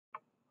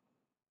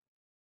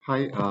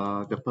Hi,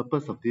 the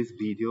purpose of this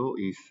video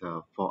is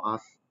for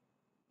us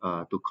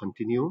to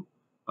continue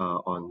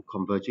on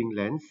converging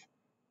lens,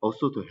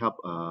 also to help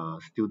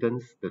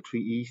students, the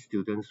 3E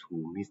students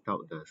who missed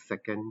out the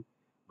second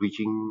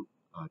bridging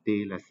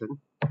day lesson.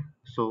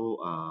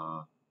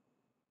 So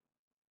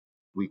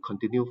we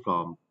continue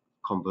from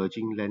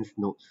converging lens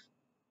notes.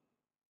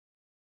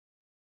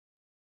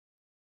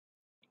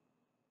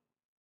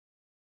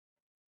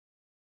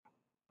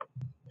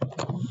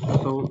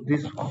 So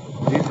this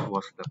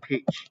was the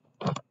page.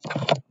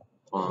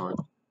 Uh,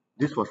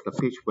 this was the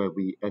page where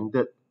we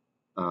ended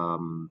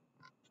um,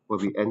 to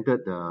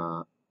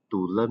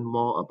learn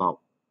more about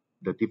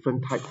the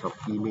different types of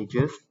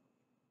images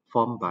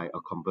formed by a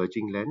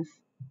converging lens,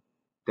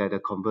 that a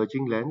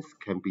converging lens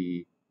can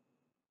be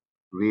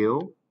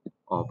real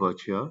or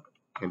virtual,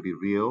 can be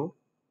real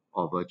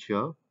or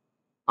virtual,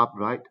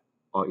 upright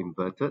or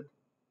inverted,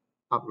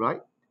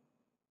 upright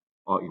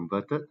or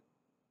inverted.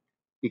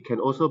 It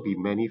can also be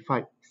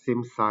magnified,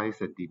 same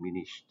size and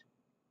diminished.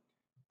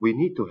 We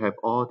need to have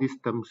all these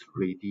terms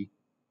ready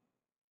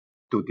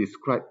to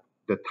describe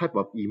the type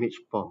of image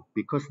formed,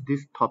 because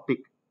this topic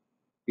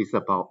is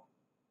about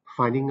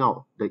finding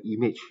out the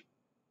image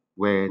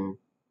when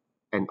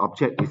an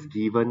object is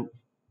given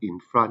in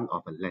front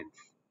of a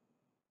lens.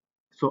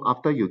 So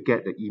after you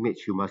get the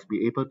image, you must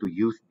be able to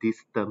use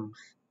these terms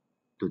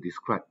to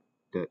describe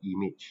the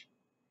image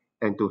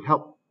and to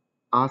help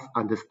us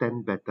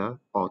understand better,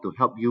 or to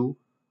help you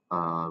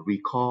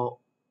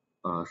recall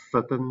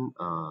certain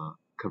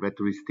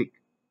characteristic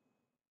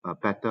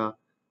better.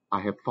 I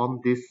have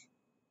formed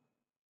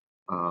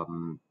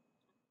um,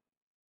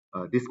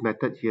 this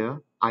method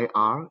here,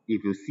 IR.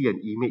 If you see an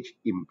image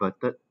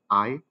inverted,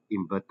 I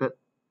inverted,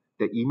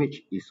 the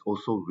image is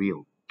also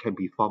real, can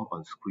be formed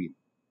on screen.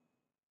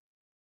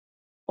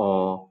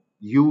 Or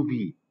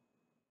UV,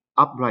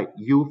 upright,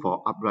 U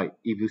for upright.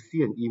 If you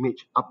see an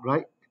image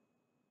upright,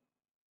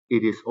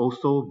 it is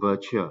also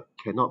virtual,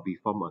 cannot be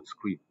formed on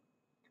screen.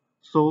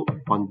 So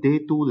on day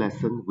 2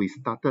 lesson, we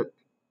started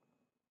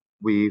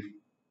with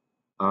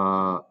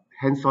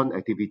hands-on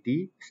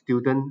activity.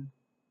 Student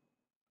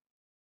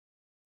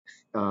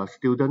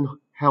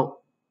held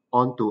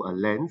onto a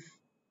lens,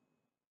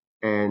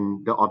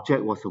 and the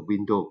object was a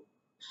window.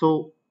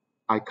 So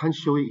I can't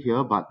show it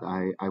here, but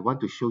I want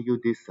to show you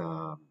this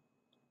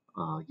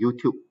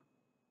YouTube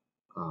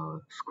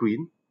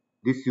screen.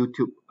 This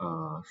YouTube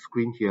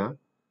screen here.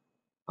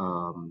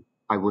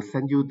 I will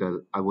send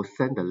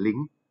the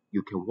link.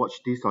 You can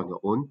watch this on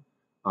your own.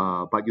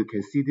 But you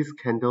can see this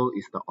candle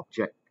is the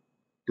object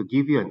to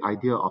give you an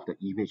idea of the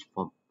image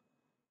form.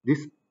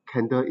 This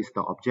candle is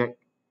the object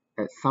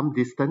at some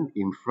distance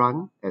in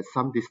front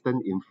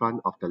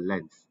of the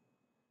lens.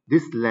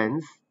 This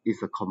lens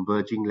is a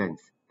converging lens.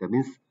 That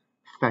means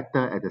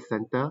fatter at the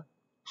center,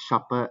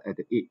 sharper at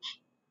the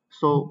edge.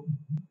 So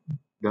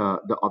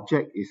the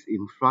object is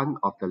in front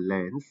of the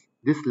lens.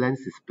 This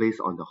lens is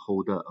placed on the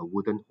holder, a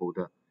wooden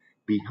holder.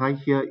 Behind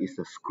here is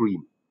a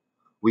screen.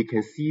 We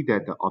can see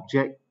that the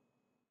object,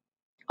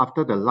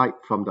 after the light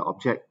from the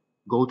object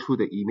go through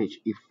the image,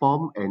 it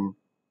forms an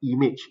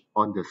image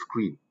on the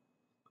screen.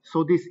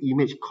 So this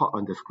image caught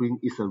on the screen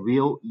is a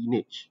real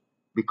image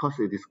because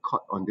it is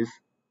caught on this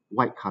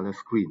white color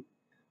screen.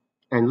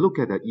 And look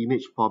at the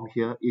image form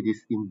here. It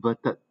is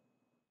inverted,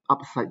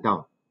 upside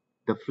down.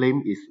 The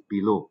flame is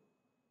below,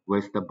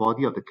 whereas the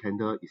body of the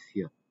candle is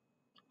here.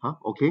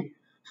 Okay,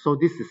 so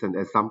this is an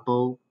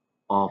example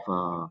of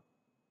a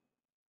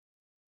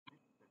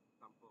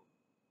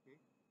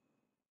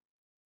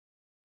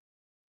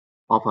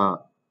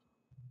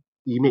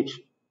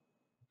image,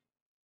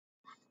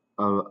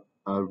 a,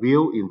 a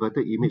real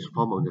inverted image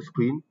formed on the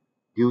screen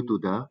due to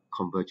the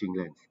converging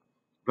lens.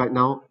 Right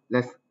now,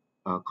 let's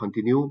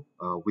continue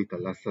with the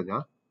lesson.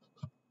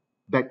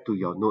 Back to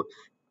your notes.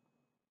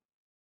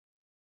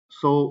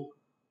 So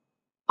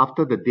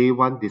after the day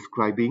 1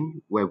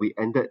 describing, where we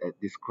ended at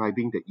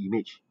describing the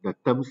image, the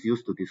terms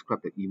used to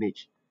describe the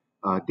image,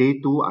 day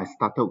 2 I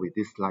started with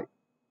this slide.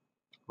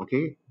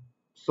 Okay,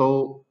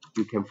 so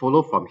you can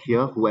follow from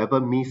here.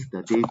 Whoever missed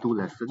the day 2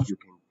 lesson, you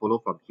can follow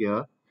from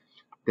here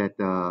that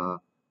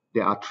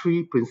there are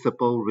three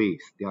principal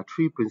rays. There are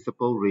three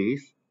principal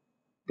rays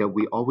that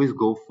we always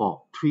go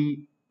for.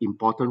 Three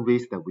important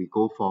rays that we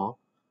go for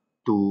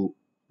to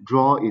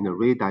draw in a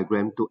ray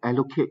diagram to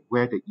allocate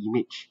where the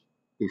image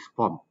is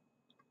formed.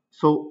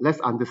 So let's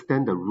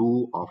understand the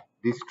rule of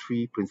these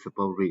three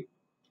principal rays.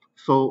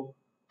 So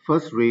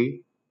first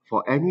ray,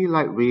 for any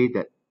light ray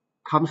that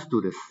comes to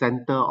the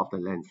center of the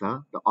lens,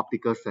 the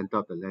optical center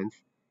of the lens,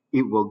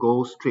 it will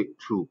go straight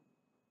through.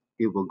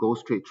 It will go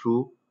straight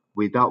through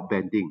without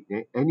bending.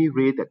 Any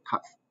ray that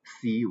cuts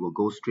C will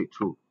go straight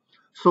through.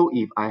 So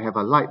if I have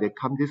a light that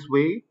come this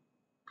way,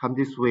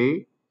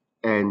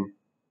 and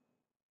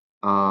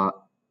uh,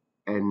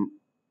 and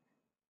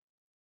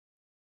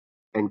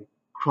and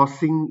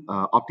crossing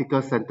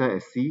optical center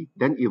at C,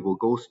 then it will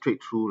go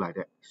straight through like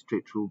that,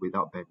 straight through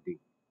without bending.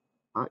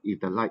 If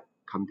the light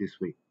come this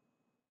way,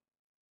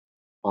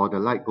 or the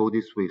light go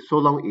this way, so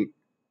long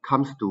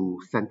comes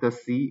to center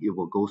C, it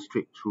will go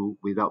straight through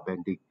without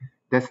bending.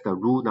 That's the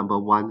rule number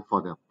one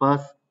for the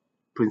first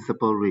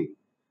principal ray.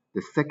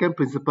 The second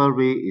principal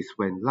ray is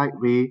when light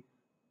ray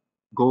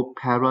go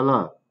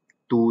parallel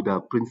to the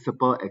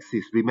principal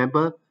axis.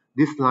 Remember,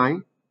 this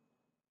line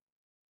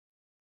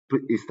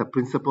is the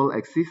principal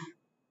axis.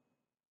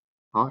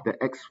 The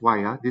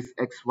XY, this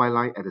XY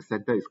line at the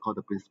center is called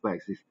the principal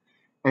axis.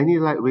 Any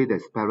light ray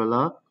that's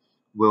parallel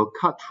will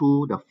cut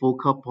through the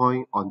focal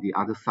point on the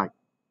other side.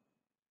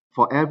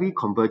 For every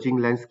converging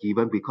lens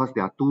given, because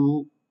there are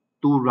two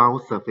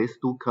round surface,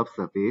 two curved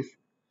surface,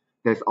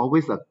 there's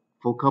always a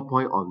focal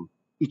point on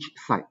each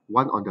side,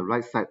 one on the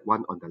right side,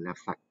 one on the left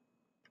side.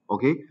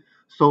 Okay,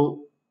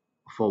 so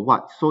for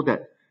what? So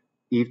that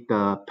if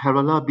the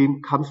parallel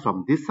beam comes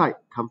from this side,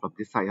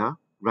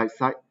 right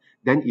side,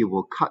 then it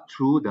will cut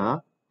through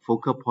the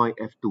focal point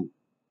F2.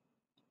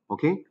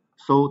 Okay,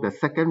 so the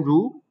second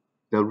rule,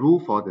 the rule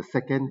for the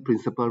second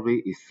principal ray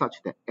is such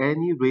that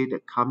any ray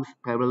that comes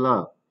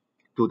parallel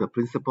to the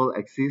principal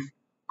axis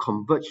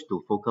converge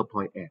to focal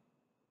point F.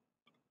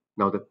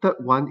 Now the third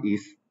one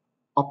is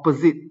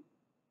opposite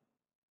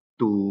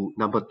to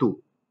number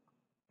 2.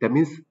 That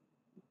means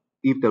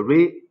if the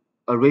ray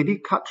already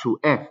cut through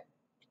F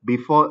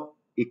before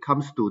it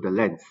comes to the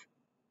lens,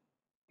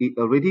 it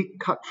already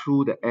cut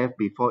through the F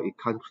before it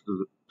comes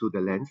to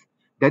the lens,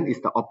 then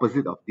it's the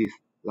opposite of this,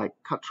 like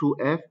cut through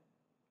F,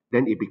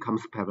 then it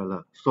becomes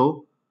parallel.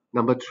 So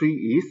number 3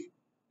 is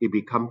it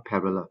becomes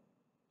parallel.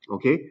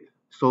 Okay,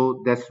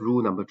 so that's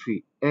rule number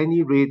 3.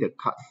 Any ray that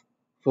cuts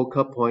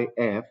focal point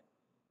F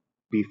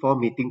before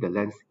meeting the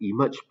lens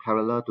emerge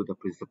parallel to the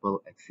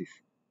principal axis.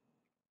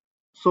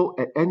 So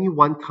at any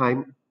one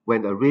time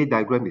when a ray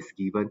diagram is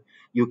given,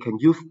 you can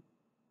use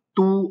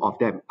two of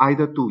them,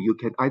 either two. You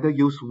can either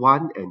use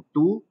 1 and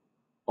 2,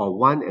 or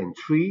 1 and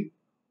 3,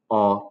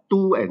 or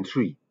 2 and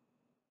 3.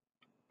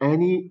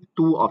 Any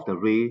two of the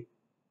ray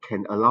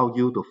can allow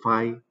you to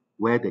find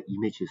where the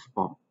image is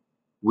formed.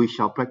 We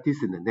shall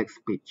practice in the next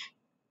page.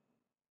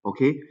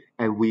 Okay,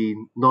 and we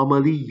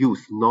normally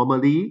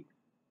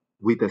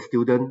with the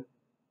student,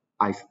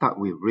 I start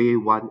with ray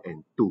 1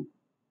 and 2.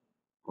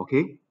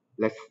 Okay,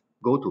 let's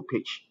go to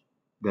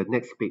the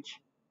next page.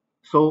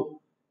 So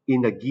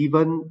in a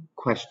given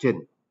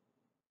question,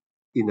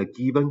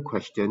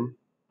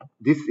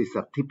 this is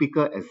a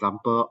typical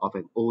example of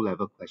an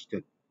O-level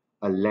question.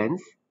 A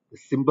lens, the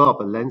symbol of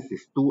a lens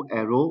is 2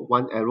 arrows,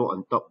 1 arrow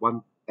on top,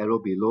 1 arrow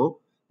below,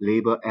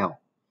 label L.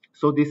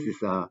 So this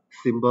is a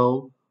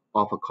symbol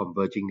of a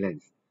converging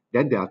lens.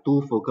 Then there are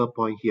two focal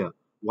points here,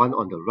 one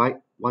on the right,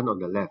 one on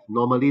the left.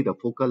 Normally the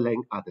focal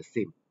length are the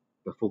same.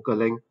 The focal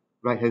length,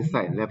 right hand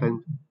side and left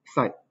hand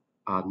side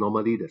are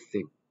normally the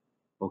same.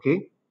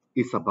 Okay,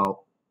 it's about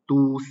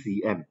 2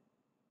 cm.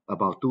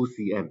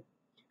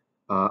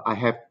 I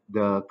have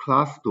the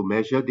class to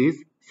measure this.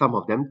 Some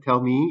of them tell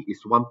me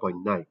it's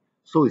 1.9.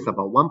 So it's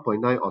about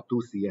 1.9 or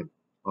 2 cm.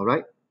 All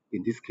right,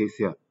 in this case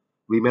here.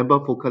 Remember,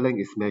 focal length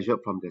is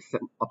measured from the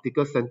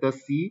optical center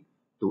C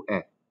to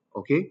F.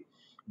 Okay,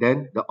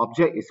 then the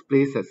object is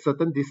placed at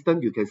certain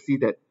distance. You can see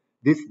that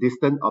this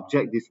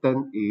object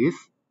distance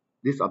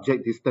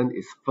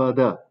is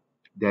further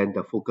than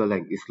the focal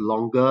length. It's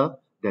longer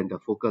than the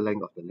focal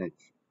length of the lens.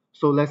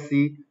 So let's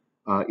see.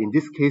 In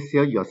this case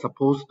here, you are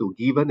supposed to,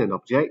 given an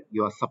object,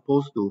 you are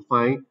supposed to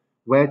find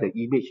where the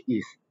image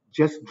is.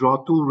 Just draw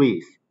two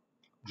rays.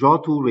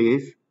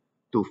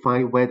 To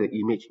find where the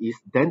image is,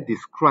 then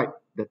describe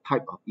the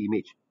type of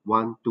image.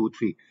 1, 2,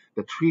 3.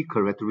 The 3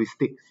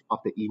 characteristics of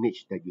the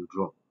image that you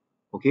draw.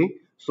 Okay,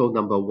 so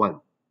number 1.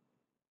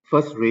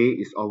 First ray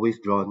is always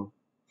drawn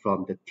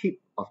from the tip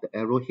of the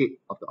arrowhead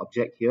of the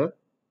object here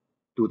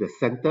to the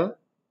center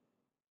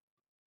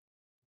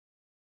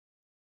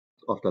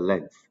of the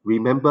lens.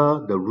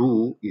 Remember, the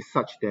rule is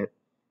such that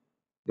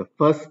the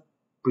first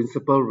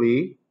principal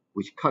ray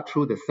which cut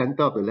through the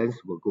center of the lens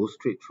will go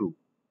straight through.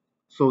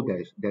 So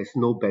there's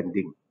no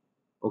bending.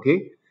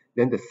 Okay,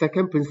 then the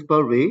second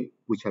principal ray,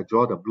 which I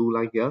draw the blue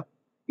line here,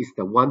 is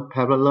the one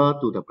parallel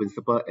to the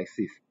principal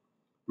axis.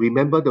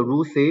 Remember, the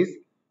rule says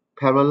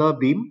parallel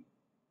beam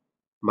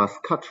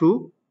must cut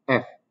through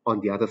F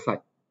on the other side.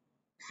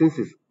 Since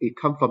it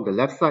comes from the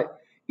left side,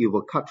 it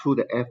will cut through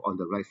the F on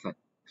the right side.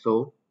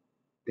 So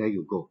there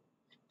you go.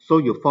 So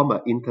you form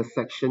an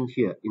intersection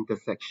here,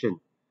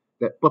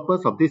 The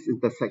purpose of this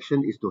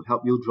intersection is to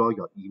help you draw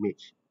your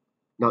image.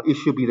 Now it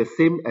should be the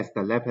same as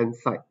the left hand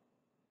side.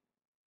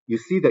 You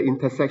see the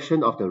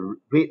intersection of the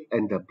red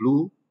and the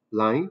blue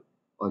line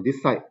on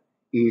this side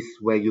is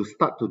where you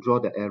start to draw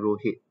the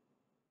arrowhead.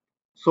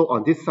 So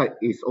on this side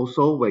is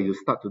also where you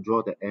start to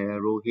draw the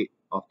arrowhead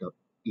of the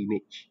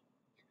image.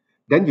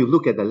 Then you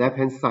look at the left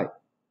hand side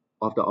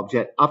of the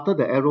object. After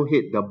the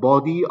arrowhead, the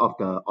body of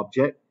the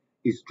object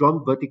is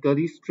drawn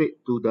vertically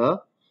straight to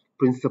the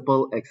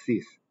principal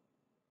axis.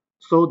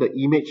 So the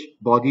image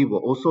body will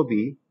also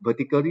be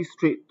vertically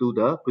straight to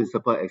the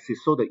principal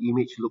axis. So the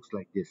image looks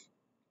like this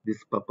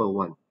purple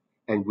one.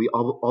 And we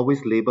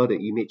always label the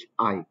image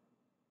I.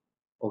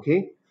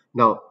 Okay,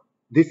 now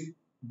this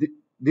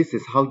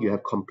is how you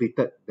have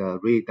completed the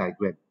ray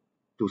diagram.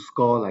 to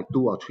score like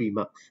 2 or 3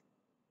 marks.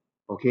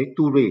 Okay,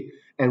 2 ray.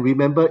 And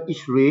remember,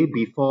 each ray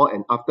before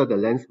and after the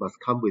lens must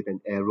come with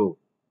an arrow.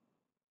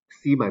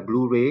 See my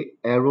blue ray,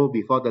 arrow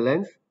before the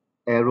lens,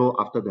 arrow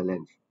after the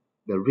lens.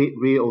 The red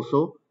ray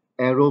also,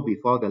 arrow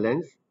before the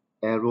lens,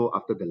 arrow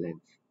after the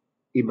lens.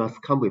 It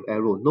must come with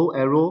arrow. No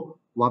arrow,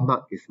 1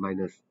 mark is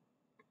minus.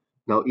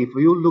 Now, if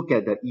you look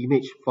at the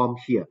image form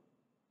here,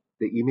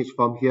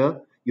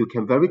 you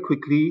can very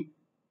quickly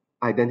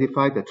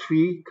identify the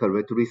 3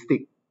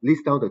 characteristics,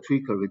 list down the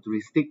 3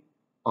 characteristics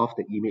of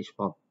the image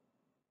form.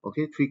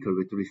 Okay, 3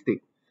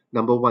 characteristics.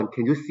 Number 1,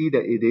 can you see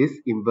that it is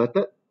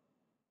inverted?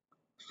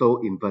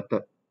 So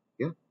inverted.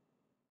 Yeah.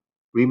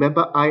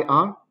 Remember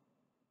IR?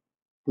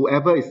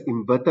 Whoever is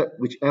inverted,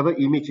 whichever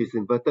image is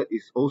inverted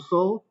is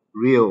also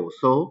real.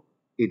 So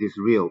it is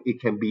real. It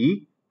can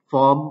be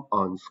formed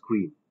on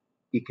screen.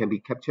 It can be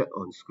captured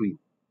on screen.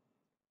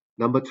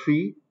 Number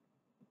 3,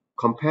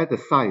 compare the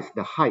size,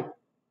 the height.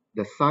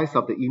 The size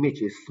of the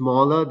image is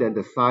smaller than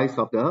the size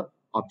of the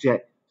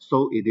object.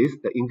 So it is,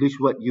 the English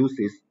word used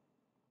is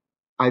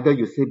either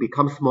you say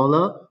become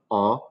smaller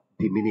or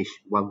diminish.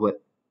 One word,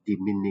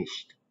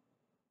 diminished.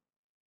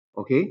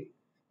 Okay.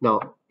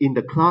 Now, in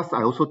the class,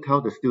 I also tell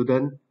the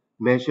student,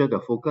 measure the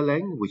focal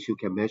length, which you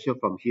can measure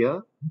from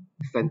here,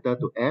 center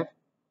to F.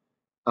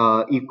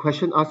 If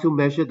question asks you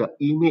measure the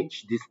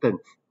image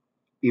distance,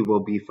 it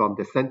will be from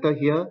the center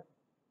here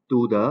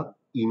to the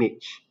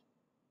image.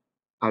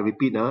 I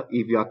repeat,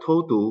 if you are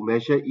told to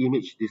measure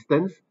image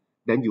distance,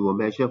 then you will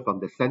measure from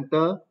the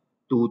center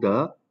to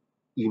the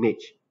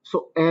image.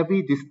 So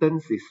every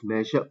distance is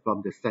measured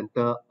from the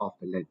center of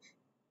the lens,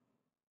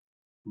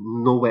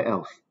 nowhere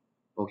else.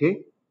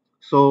 Okay,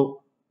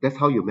 so that's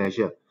how you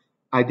measure.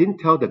 I didn't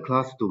tell the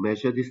class to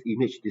measure this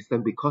image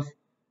distance because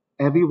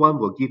everyone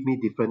will give me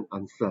different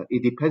answer.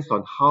 It depends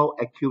on how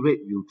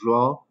accurate you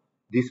draw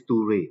these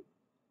 2 rays.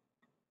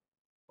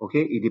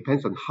 Okay, it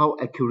depends on how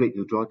accurate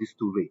you draw these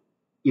 2 rays.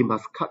 It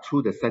must cut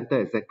through the center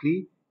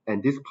exactly,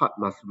 and this part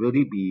must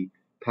really be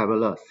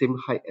parallel, same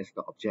height as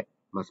the object,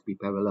 must be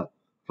parallel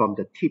from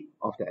the tip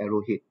of the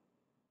arrowhead.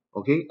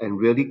 Okay, and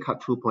really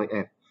cut through point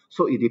F.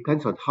 So it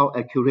depends on how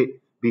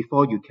accurate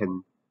before you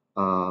can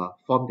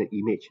form the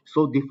image.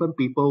 So different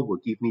people will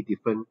give me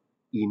different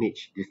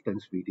image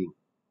distance reading.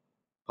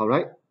 All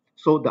right,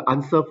 so the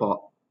answer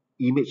for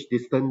image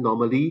distance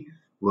normally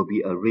will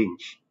be a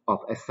range of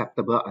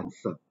acceptable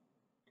answer.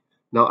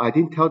 Now, I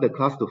didn't tell the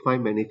class to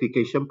find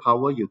magnification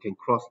power. You can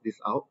cross this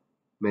out.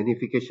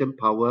 Magnification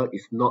power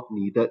is not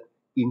needed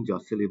in your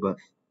syllabus.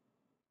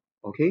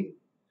 Okay,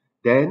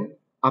 then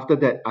after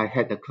that, I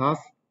had the class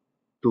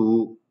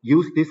to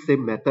use this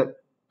same method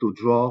to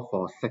draw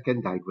for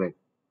second diagram.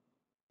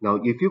 Now,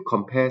 if you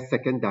compare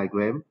second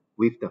diagram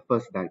with the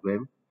first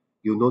diagram,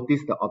 you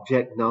notice the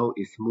object now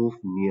is moved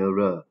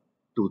nearer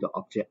to the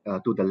object,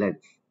 to the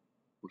lens.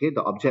 Okay,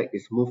 the object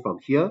is moved from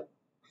here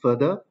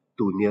further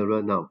to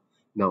nearer now.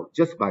 Now,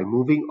 just by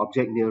moving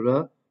object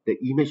nearer, the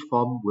image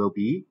form will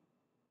be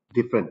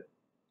different.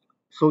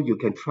 So you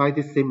can try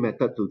the same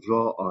method to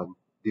draw on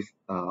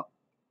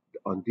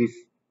this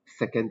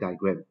second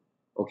diagram.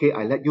 Okay,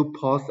 I let you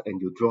pause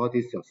and you draw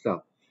this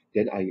yourself.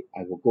 Then I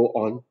will go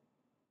on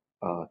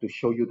to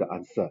show you the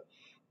answer.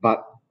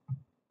 But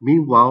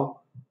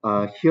meanwhile,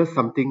 here's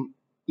something.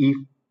 If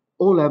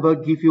O level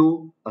give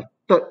you a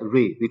third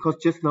ray, because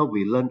just now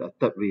we learned a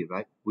third ray,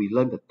 right? We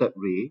learned the third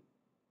ray.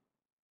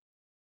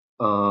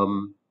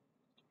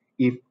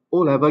 If O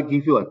level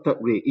give you a third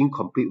ray,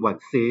 incomplete one,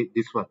 say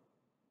this one,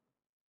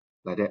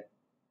 like that,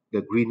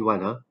 the green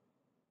one.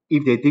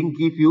 If they didn't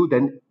give you,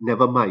 then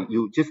never mind.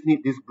 You just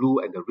need this blue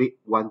and the red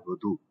one will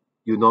do.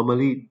 You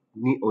normally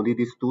need only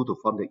these 2 to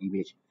form the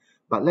image.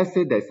 But let's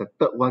say there's a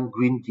third one,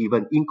 green,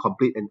 given,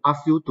 incomplete, and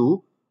ask you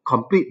to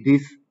complete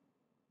this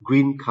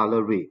green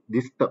color ray,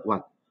 this third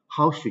one.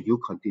 How should you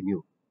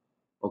continue?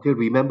 Okay,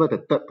 remember the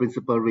third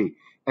principal ray.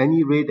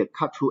 Any ray that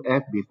cut through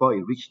F before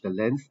it reaches the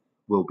lens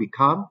will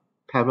become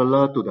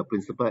parallel to the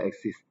principal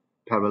axis.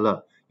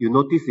 Parallel. You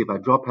notice if I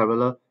draw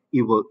parallel,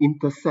 it will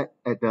intersect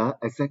at the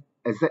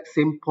exact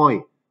same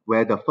point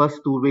where the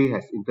first 2 rays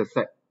has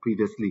intersect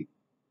previously.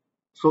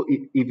 So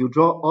if you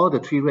draw all the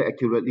 3 rays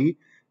accurately,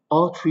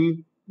 all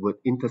 3 would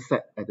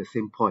intersect at the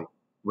same point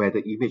where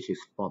the image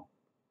is formed.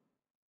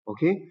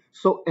 Okay,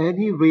 so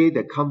any ray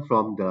that comes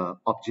from the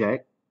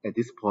object at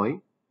this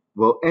point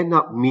will end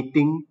up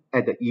meeting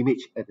at the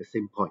image at the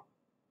same point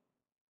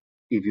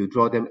if you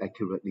draw them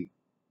accurately.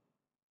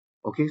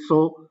 Okay,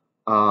 so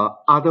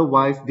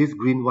otherwise this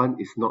green one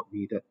is not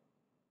needed.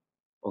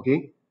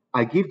 Okay,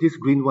 I give this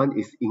green one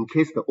is in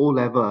case the O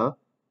level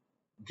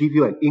give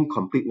you an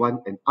incomplete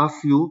one and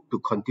ask you to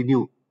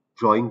continue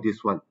drawing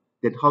this one.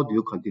 Then how do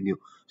you continue?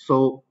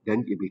 So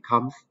then it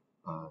becomes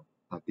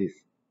like this.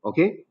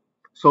 Okay,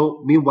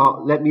 so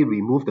meanwhile, let me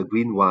remove the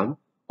green one.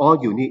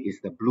 All you need is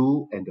the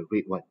blue and the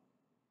red one.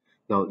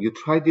 Now you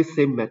try this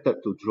same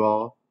method to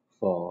draw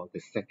for the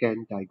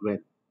second diagram.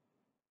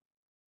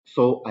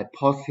 So I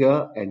pause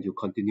here and you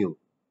continue.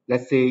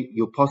 Let's say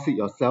you pause it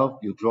yourself,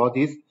 you draw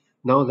this.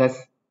 Now let's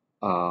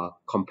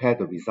compare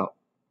the result.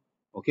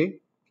 Okay,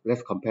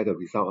 Let's compare the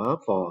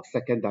result for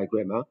second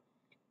diagram.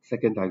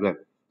 Second diagram.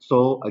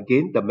 So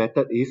again, the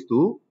method is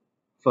to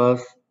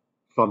first,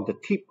 from the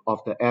tip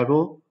of the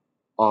arrow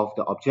of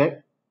the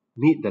object,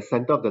 meet the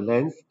center of the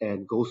lens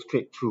and go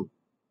straight through.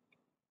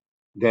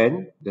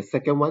 Then the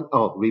second one,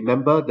 oh,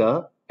 remember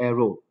the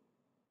arrow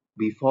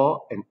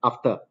before and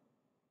after.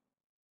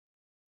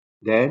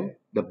 Then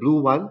the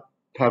blue one,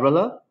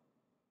 parallel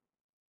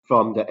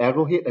from the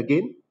arrowhead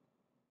again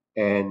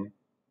and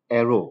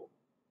arrow.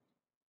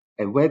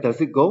 And where does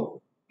it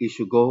go?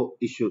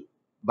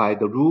 By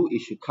the rule,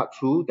 it should cut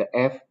through the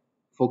F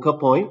focal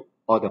point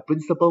or the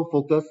principal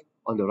focus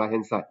on the right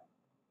hand side.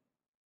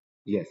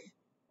 Yes.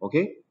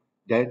 Okay.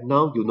 Then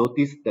now you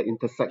notice the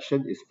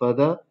intersection is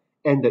further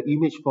and the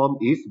image form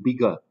is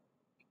bigger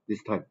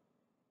this time.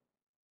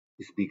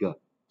 It's bigger.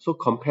 So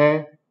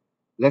compare,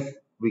 let's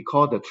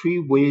recall the three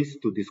ways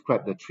to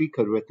describe the three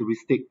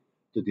characteristics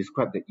to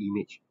describe the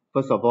image.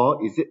 First of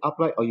all, is it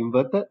upright or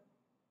inverted?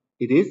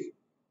 It is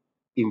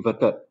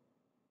inverted,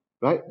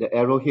 right? The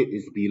arrowhead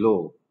is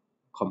below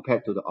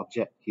compared to the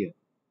object here.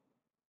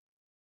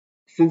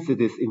 Since it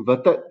is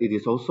inverted, it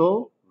is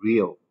also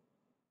real.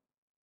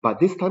 But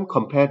this time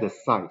compare the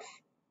size.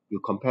 You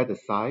compare the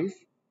size,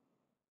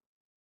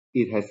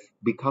 it has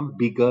become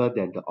bigger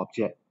than the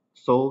object.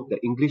 So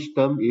the English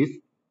term is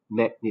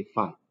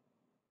magnified.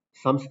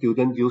 Some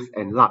students use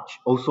enlarge,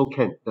 also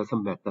can,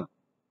 doesn't matter.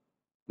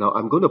 Now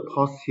I'm going to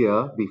pause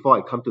here before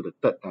I come to the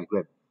third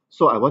diagram.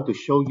 So I want to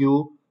show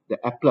you the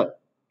applet.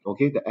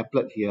 Okay, the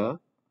applet here.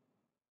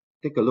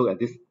 Take a look at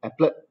this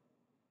applet.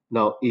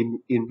 Now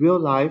in real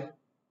life,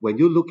 when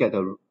you look at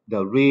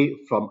the ray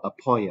from a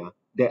point,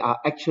 there are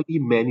actually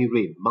many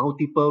rays,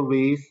 multiple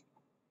rays.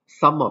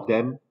 Some of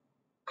them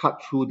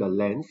cut through the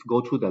lens,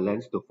 go through the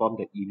lens to form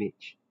the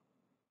image.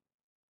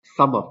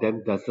 Some of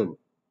them doesn't.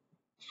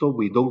 So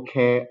we don't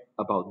care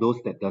about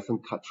those that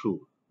doesn't cut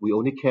through. We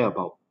only care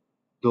about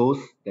those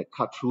that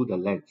cut through the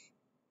lens,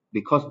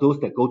 because those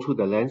that go through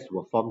the lens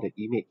will form the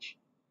image.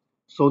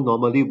 So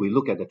normally we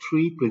look at the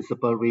three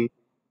principal rays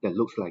that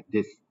looks like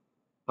this.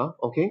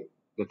 Okay,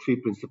 the three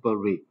principal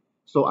rays.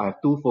 So I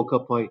have two focal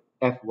points,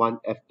 F1,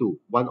 F2,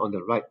 one on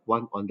the right,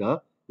 one on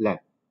the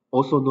left,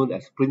 also known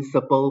as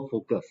principal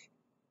focus.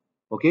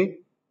 Okay,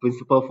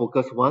 principal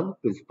focus 1,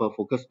 principal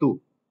focus 2.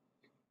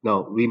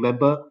 Now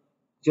remember,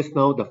 just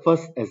now the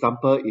first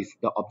example is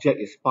the object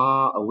is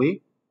far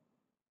away.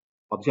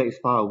 Object is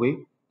far away.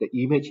 The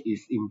image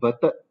is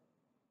inverted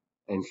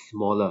and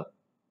smaller,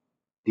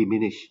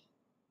 diminished,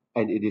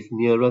 and it is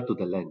nearer to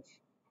the lens.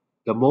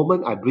 The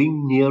moment I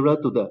bring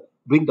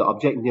the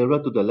object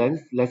nearer to the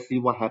lens, let's see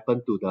what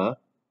happened to the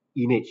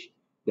image.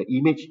 The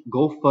image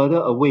goes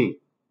further away.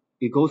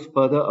 It goes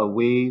further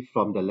away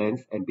from the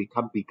lens and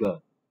become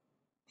bigger.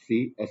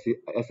 See,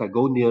 as I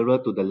go nearer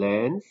to the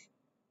lens,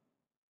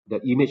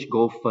 the image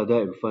goes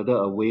further and further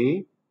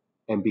away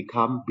and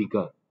become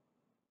bigger.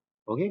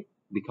 Okay,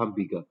 become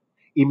bigger.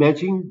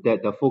 Imagine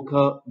that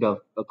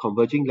the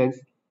converging lens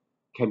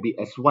can be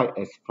as wide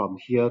as from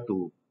here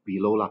to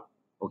below lah.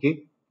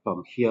 Okay,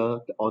 from here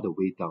all the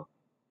way down.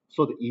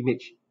 So the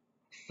image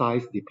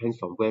size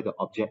depends on where the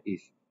object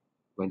is.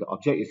 When the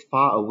object is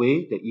far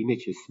away, the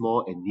image is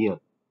small and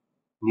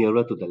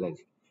nearer to the lens.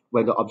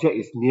 When the object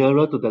is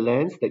nearer to the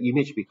lens, the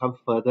image becomes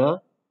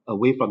further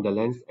away from the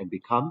lens and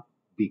become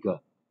bigger.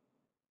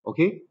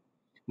 Okay,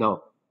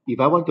 now if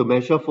I want to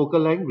measure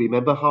focal length,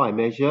 remember how I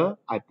measure?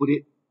 I put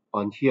it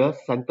on here,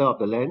 center of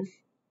the lens,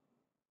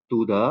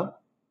 to the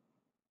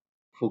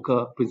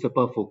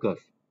principal focus.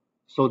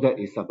 So that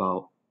is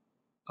about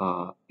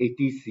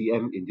 80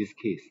 cm in this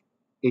case.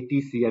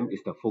 80 cm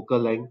is the focal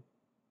length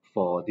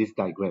for this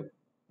diagram,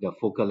 the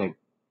focal length.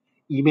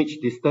 Image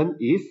distance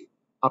is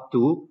up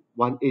to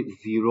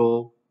 180,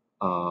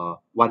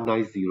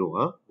 190,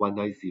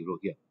 190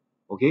 here.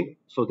 Okay,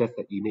 so that's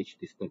the image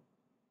distance.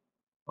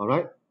 All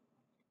right.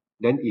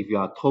 Then if you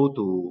are told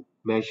to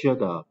measure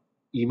the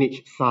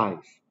image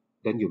size,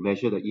 then you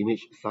measure the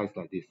image size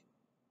like this.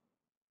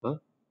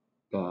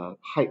 The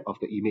height of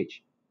the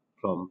image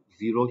from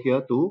 0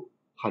 here to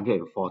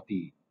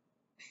 140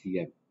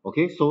 cm.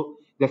 Okay, so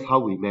that's how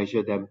we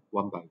measure them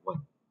one by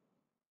one.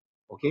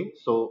 Okay,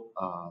 so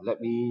let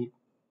me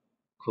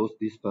close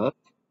this first.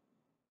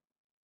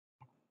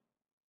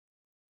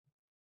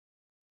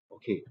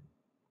 Okay,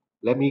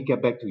 let me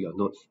get back to your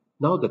notes.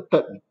 Now the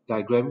third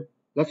diagram,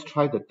 let's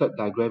try the third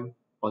diagram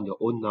on your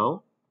own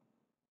now.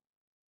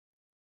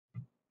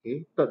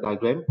 Okay, third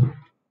diagram.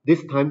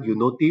 This time you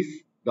notice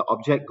the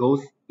object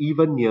goes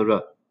even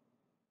nearer.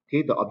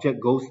 Okay, the object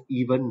goes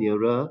even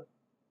nearer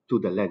to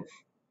the lens.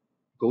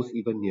 Goes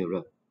even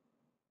nearer.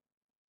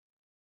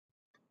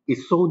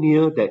 It's so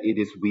near that it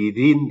is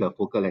within the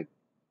focal length.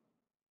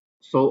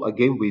 So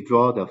again, we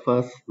draw the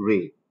first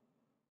ray.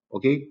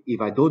 Okay, if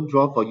I don't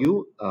draw for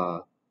you,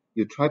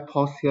 you try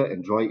pause here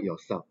and draw it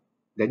yourself.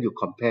 Then you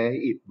compare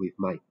it with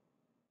mine.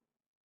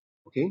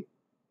 Okay,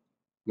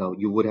 now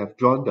you would have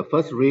drawn the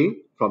first ray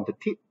from the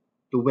tip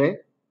to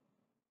where?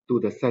 To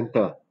the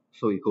center.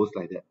 So it goes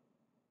like that.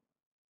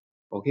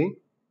 Okay,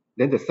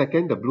 then the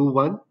second, the blue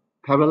one,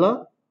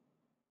 parallel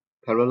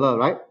Parallel,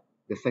 right?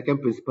 The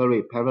second principal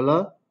ray,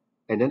 parallel.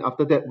 And then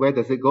after that, where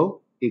does it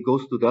go? It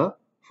goes to the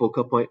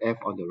focal point F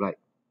on the right.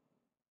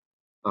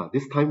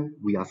 This time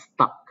we are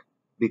stuck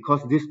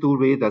because these two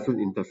rays doesn't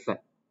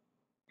intersect.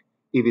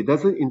 If it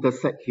doesn't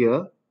intersect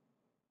here,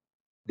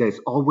 there's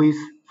always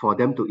for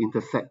them to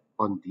intersect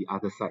on the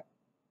other side.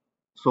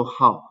 So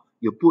how?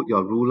 You put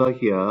your ruler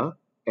here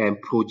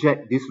and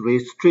project this ray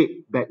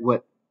straight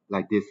backward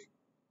like this.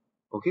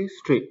 Okay,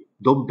 straight.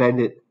 Don't bend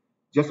it.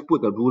 Just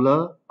put the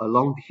ruler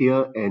along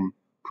here and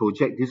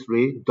project this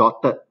ray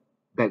dotted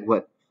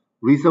backward.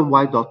 Reason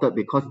why dotted,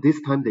 because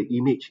this time the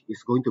image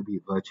is going to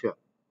be virtual.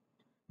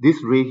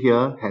 This ray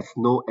here has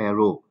no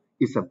arrow.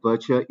 It's a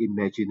virtual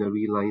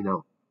imaginary line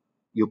now.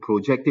 You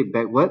project it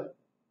backward,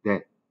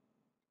 there.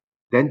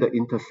 Then the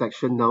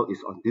intersection now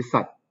is on this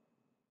side.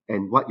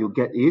 And what you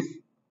get is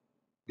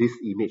this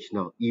image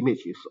now.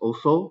 Image is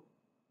also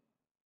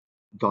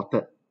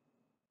dotted.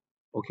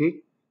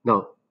 Okay.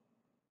 Now,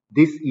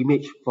 this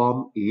image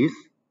form is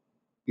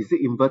it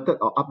inverted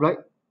or upright?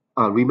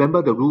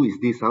 Remember the rule is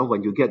this.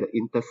 When you get the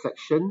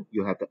intersection,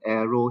 you have the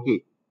arrow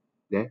head.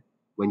 There.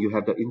 When you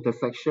have the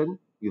intersection,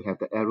 you have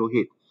the arrow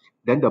head.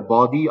 Then the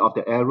body of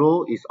the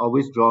arrow is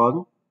always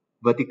drawn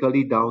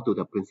vertically down to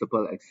the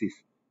principal axis.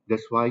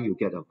 That's why you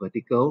get a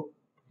vertical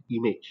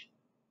image,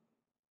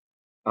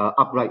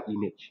 upright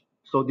image.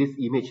 So this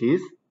image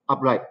is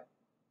upright.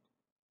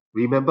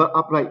 Remember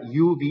upright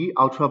UV,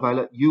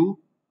 ultraviolet U,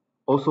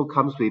 also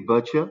comes with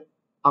virtual.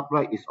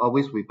 Upright is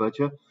always with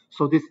virtual.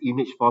 So this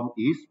image form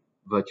is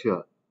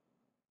virtual.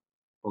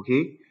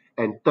 Okay.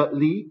 And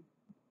thirdly,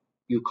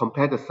 you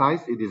compare the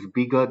size, it is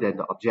bigger than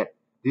the object.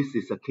 This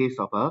is a case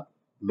of a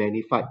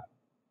magnified,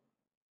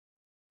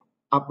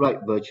 upright,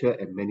 virtual,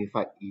 and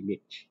magnified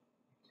image.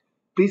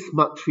 Please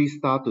mark 3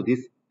 stars to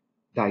this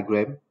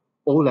diagram.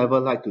 O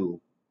level like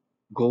to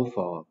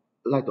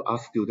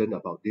ask student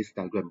about this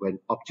diagram when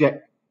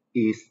object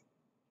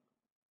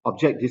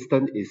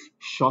distance is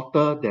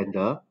shorter than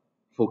the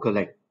focal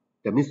length.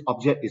 That means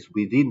object is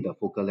within the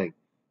focal length.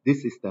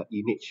 This is the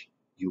image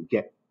you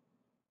get.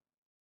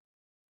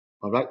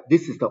 Alright,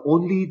 this is the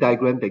only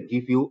diagram that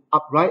gives you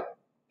upright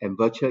and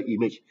virtual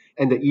image,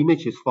 and the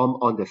image is formed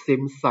on the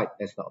same side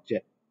as the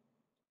object.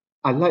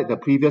 Unlike the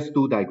previous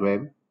two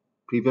diagram,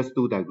 unlike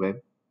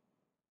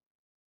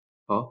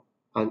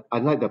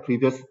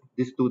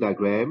these two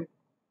diagram,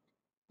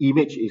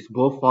 image is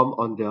both formed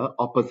on the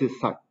opposite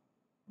side,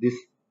 this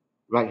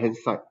right hand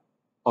side,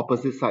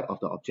 opposite side of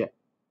the object.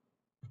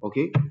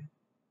 Okay,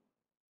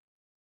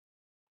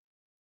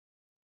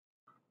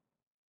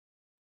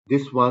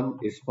 this one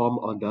is formed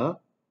on the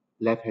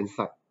left hand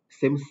side,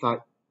 same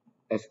side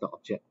as the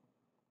object.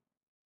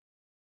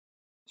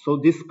 So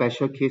this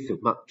special case you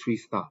mark 3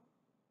 stars.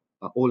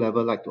 O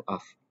level like to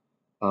ask.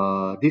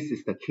 This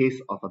is the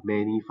case of a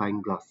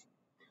magnifying glass.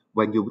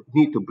 When you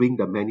need to bring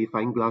the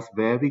magnifying glass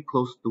very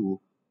close to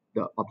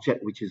the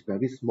object, which is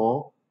very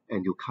small,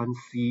 and you can't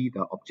see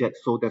the object,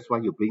 so that's why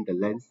you bring the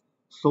lens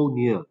so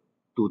near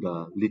to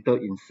the little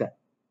insect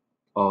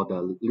or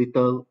the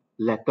little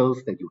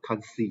letters that you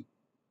can't see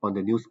on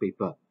the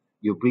newspaper.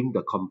 You bring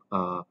the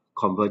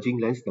converging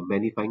lens, the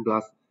magnifying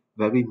glass,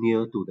 very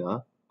near to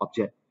the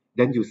object.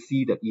 Then you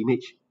see the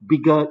image,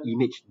 bigger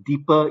image,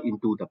 deeper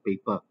into the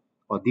paper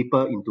or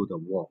deeper into the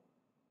wall.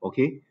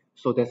 Okay,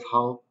 so that's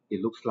how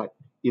it looks like.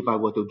 If I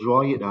were to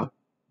draw it,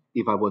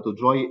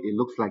 it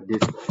looks like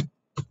this.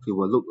 It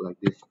will look like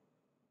this.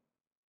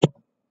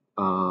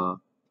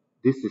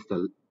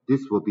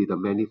 This will be the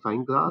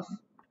magnifying glass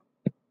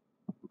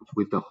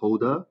with the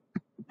holder.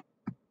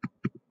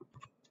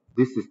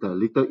 This is the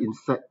little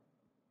insect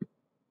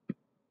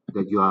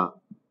that you are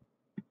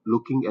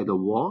looking at the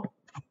wall.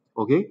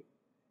 Okay,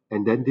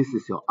 and then this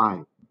is your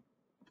eye.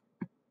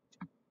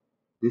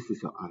 This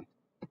is your eye.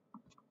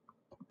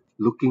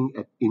 Looking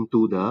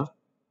into the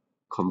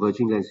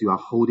converging lens, you are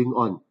holding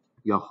on.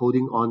 You are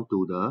holding on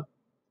to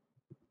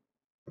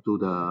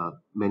the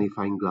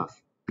magnifying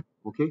glass.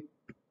 Okay,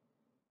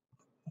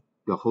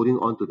 you are holding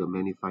on to the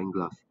magnifying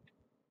glass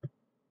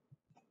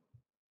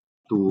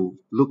to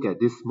look at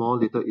this small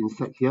little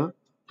insect here.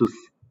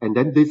 And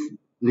then this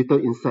little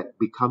insect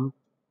become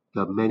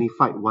the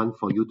magnified one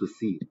for you to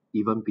see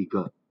even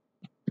bigger.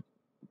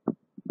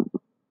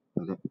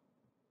 Like that.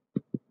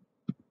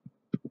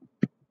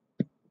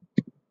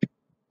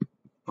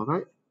 All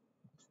right.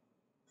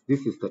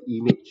 This is the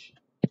image.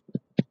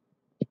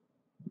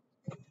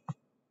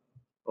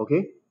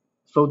 Okay,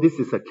 so this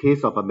is a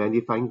case of a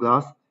magnifying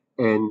glass,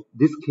 and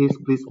this case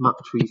please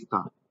mark 3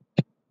 stars.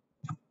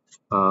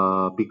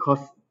 Because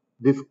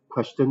this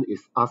question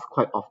is asked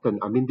quite often.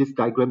 I mean, this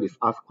diagram is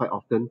asked quite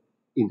often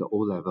in the O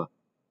level.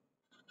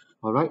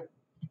 All right,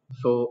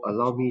 so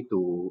allow me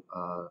to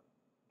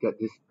get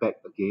this back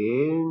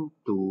again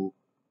to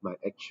my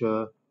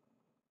actual.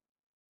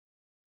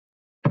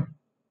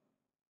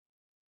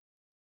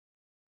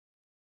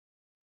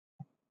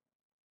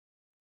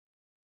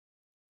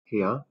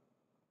 Here.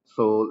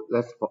 So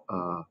let's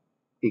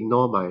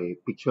ignore my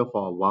picture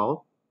for a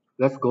while.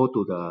 Let's go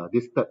to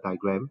this third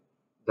diagram.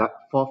 That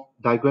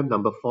diagram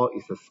number 4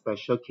 is a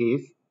special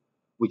case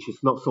which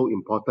is not so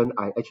important.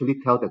 I actually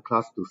tell the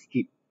class to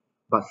skip.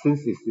 But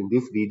since it's in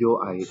this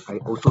video, I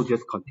also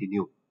just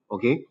continue.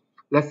 Okay?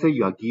 Let's say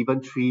you are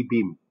given three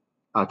beam,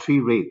 three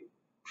ray,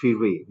 three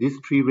ray. These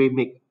three ray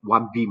make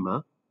one beam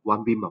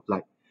of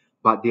light.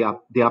 But they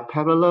are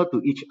parallel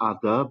to each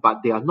other,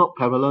 but they are not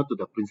parallel to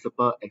the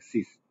principal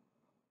axis.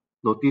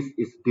 Notice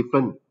it's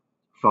different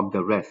from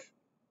the rest.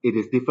 It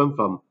is different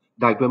from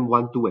diagram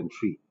 1, 2, and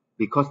 3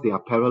 because they are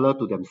parallel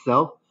to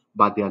themselves,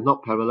 but they are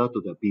not parallel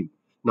to the beam.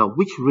 Now,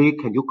 which ray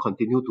can you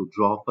continue to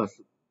draw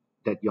first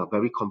that you are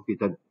very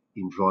confident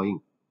in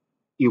drawing?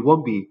 It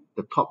won't be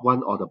the top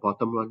one or the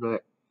bottom one,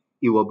 right?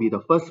 It will be the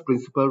first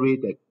principal ray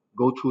that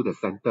go through the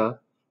center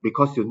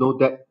because you know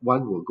that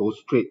one will go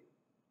straight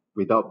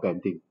without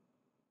bending.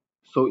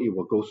 So it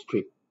will go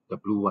straight, the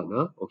blue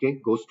one, okay,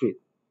 go straight.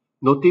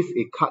 Notice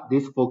it cut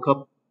this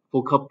focal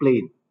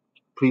plane.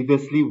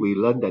 Previously, we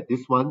learned that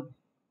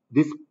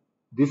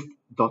this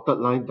dotted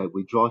line that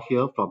we draw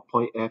here from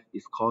point F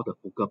is called the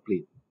focal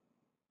plane.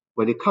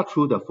 When it cut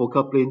through the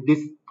focal plane,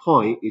 this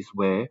point is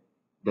where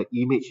the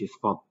image is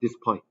formed. This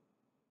point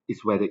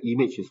is where the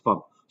image is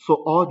formed. So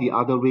all the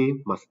other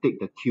rays must take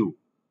the cue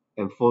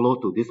and follow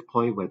to this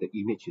point where the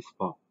image is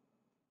formed.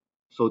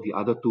 So the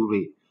other two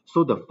rays.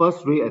 So the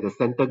first ray at the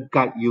center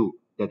guide you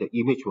that the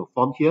image will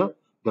form here.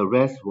 The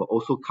rest will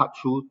also cut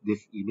through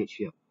this image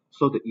here.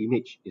 So the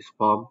image is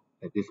formed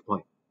at this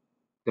point.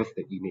 That's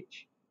the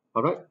image.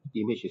 All right,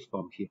 image is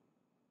formed here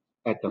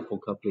at the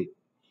focal plane.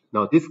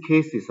 Now this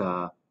case is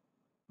a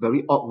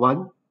very odd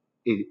one.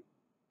 It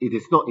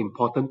is not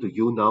important to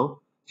you now.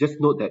 Just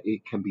note that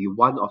it can be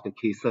one of the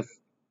cases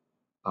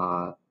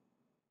uh,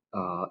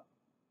 uh,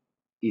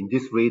 in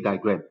this ray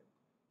diagram.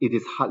 It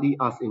is hardly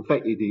asked. In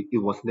fact, it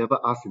was never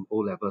asked in O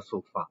level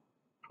so far.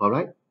 All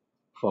right,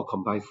 for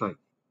combined science.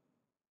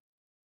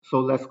 So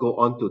let's go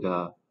on to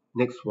the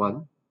next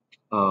one,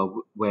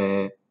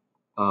 where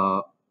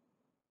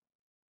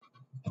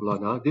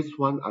Lorna, this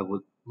one I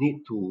would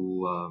need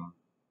to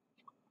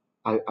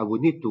I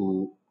would need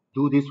to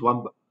do this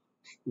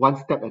one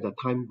step at a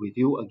time with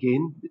you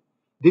again.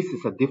 This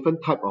is a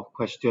different type of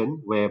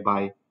question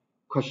whereby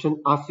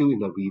question asks you in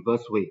the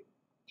reverse way.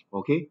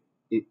 Okay,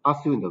 it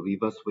asks you in the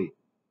reverse way.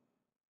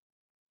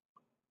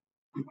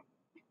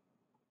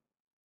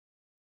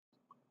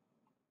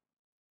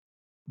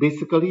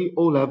 Basically,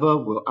 O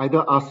level will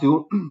either ask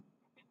you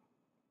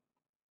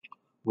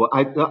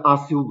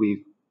with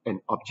an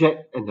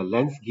object and the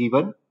length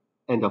given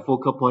and the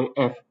focal point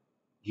F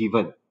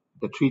given.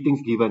 The three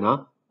things given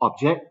are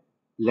object,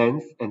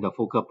 length, and the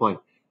focal point.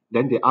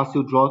 Then they ask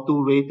you draw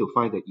two rays to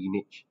find the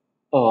image.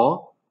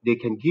 Or they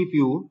can give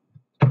you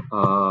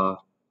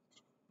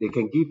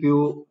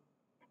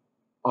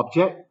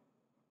object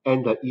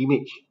and the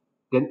image.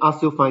 Then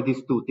ask you find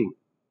these two things.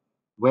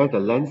 Where the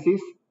lens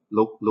is,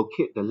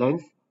 locate the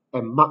lens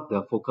and mark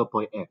the focal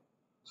point F.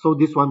 So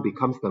this one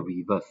becomes the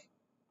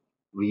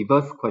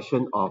reverse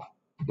question of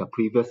the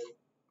previous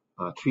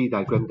tree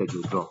diagram that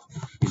you draw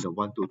in the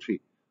 1, 2,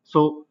 3.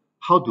 So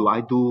how do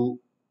I do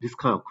this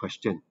kind of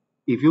question?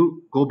 If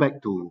you go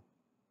back to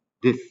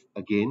this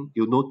again,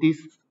 you notice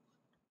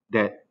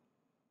that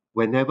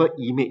whenever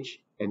image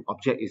and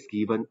object is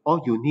given,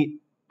 all you need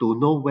to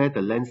know where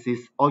the lens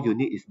is, all you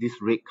need is this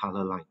red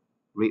color line,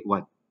 red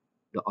one.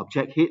 The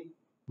object head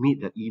meet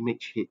the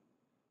image head.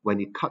 When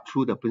it cut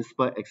through the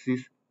principal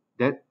axis,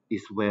 that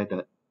is where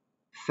the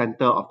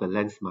center of the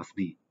lens must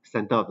be,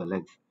 center of the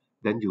lens.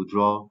 Then you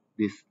draw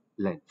this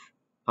lens.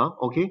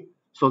 Okay,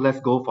 so let's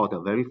go for the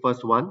very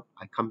first one.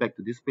 I come back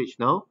to this page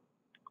now.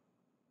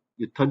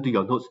 You turn to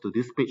your notes to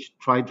this page,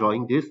 try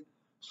drawing this.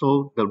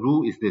 So the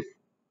rule is this.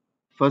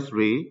 First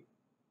ray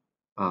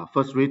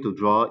to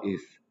draw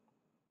is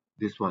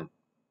this one.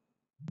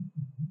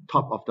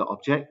 Top of the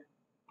object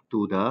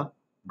to the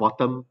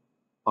bottom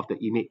of the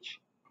image.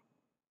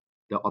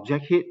 The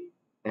object head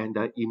and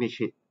the image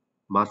head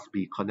must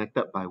be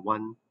connected by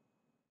one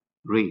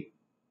ray.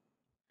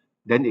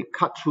 Then it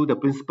cut through the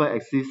principal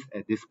axis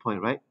at this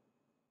point, right?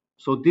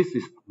 So this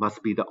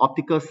must be the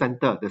optical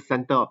center, the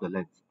center of the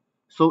lens.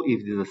 So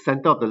if it's the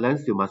center of the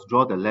lens, you must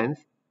draw the lens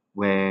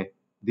where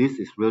this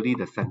is really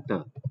the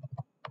center.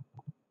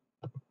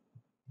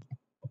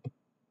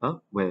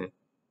 Where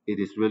it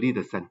is really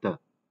the center.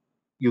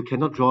 You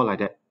cannot draw like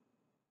that.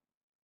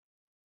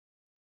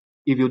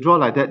 If you draw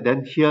like that,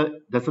 then here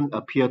doesn't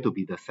appear to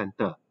be the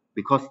center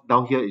because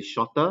down here is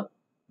shorter,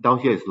 down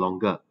here is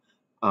longer.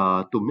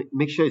 To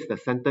make sure it's the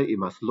center, it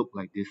must look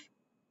like this.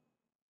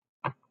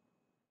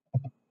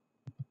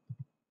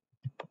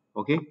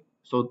 Okay,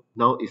 so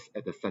now it's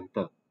at the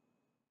center.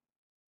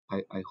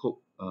 I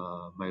hope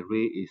my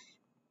ray is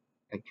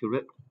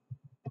accurate.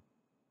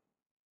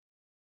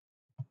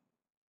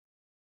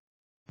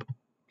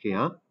 Okay,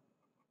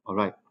 all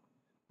right.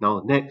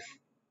 Now next,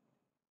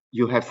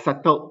 you have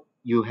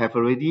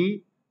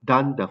already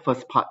done the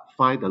first part,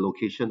 find the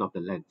location of the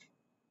lens.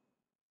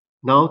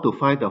 Now to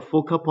find the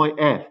focal point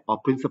F or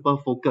principal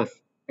focus,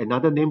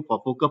 another name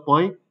for focal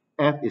point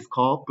F is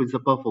called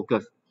principal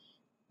focus.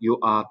 You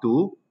are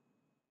to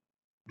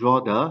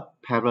draw the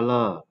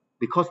parallel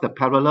because the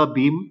parallel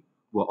beam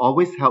will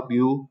always help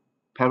you,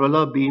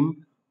 parallel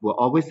beam will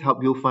always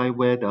help you find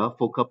where the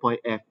focal point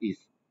F is.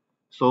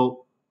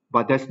 So,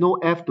 but there's no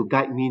F to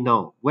guide me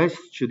now. Where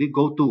should it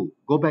go to?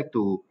 Go back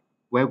to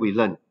where we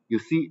learned. You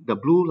see, the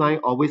blue line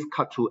always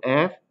cut through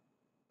F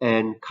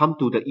and come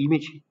to the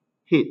image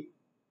head.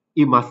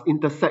 It must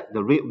intersect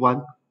the red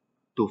one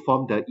to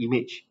form the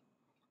image.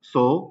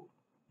 So,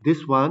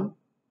 this one,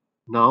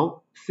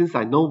 now, since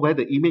I know where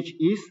the image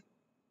is,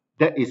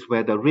 that is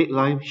where the red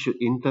line should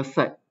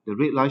intersect. The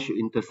red line should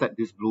intersect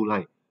this blue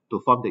line to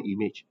form the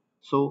image.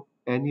 So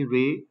any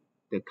ray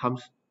that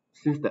comes,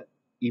 since the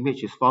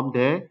image is formed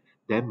there,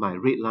 then my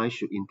red line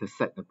should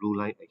intersect the blue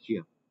line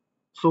here.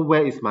 So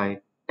where is my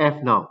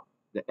F now?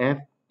 The F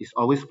is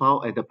always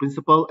found at the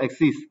principal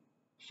axis.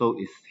 So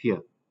it's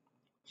here.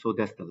 So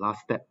that's the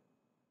last step.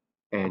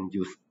 And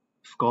you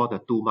score the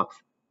 2 marks.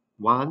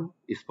 One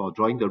is for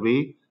drawing the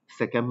ray.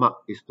 Second mark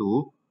is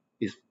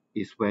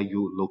where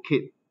you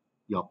locate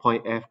your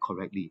point F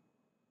correctly.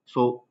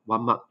 So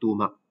 1 mark, 2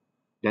 mark.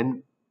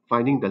 Then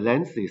finding the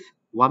length is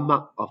 1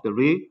 mark of the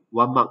ray,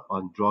 1 mark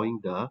on drawing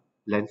the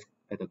length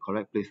at the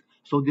correct place.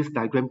 So this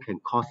diagram can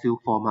cost you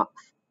 4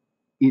 marks.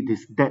 It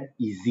is that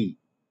easy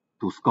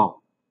to score.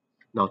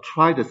 Now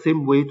try the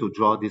same way to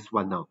draw this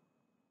one now.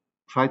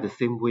 Try the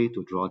same way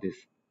to draw this.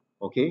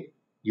 Okay?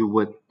 You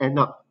would end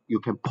up, you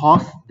can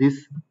pause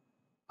this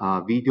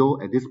video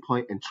at this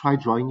point and try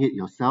drawing it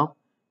yourself.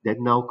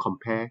 Then now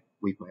compare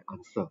with my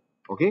answer.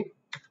 Okay?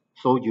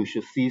 So you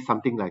should see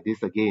something like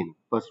this again.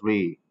 First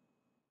ray.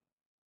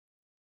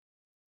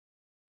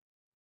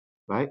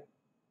 Right?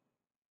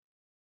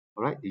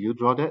 Alright, did you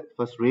draw that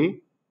first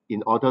ray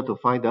in order to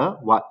find the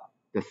what?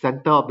 The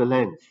center of the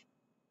lens.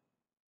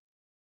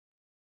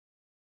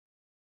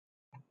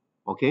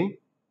 Okay?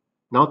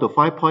 Now to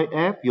find point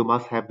F, you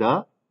must have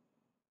the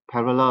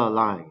parallel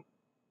line.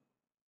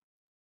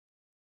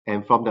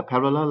 And from the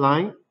parallel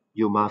line,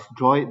 you must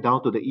draw it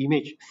down to the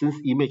image. Since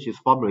image is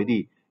formed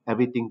already,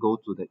 everything goes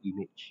to the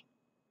image.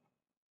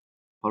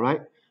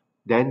 Alright?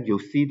 Then you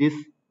see this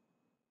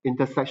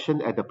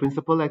intersection at the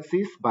principal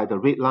axis by the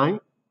red line,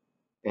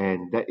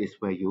 and that is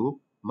where you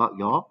mark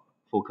your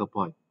focal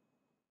point.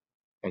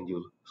 And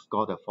you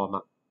score the 4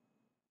 mark.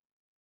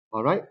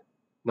 Alright?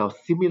 Now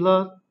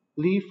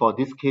similarly for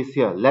this case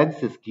here,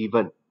 length is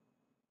given.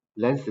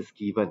 Length is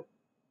given.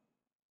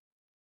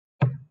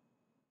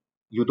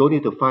 You don't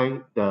need to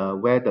find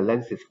where the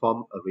lens is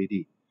formed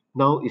already.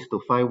 Now is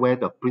to find where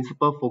the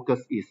principal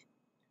focus is.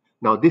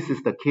 Now this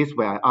is the case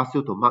where I asked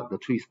you to mark the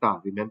 3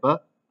 stars. Remember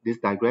this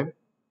diagram?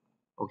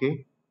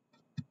 Okay,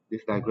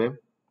 this diagram.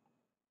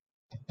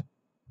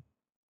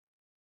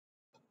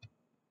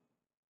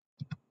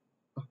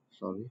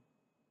 Sorry.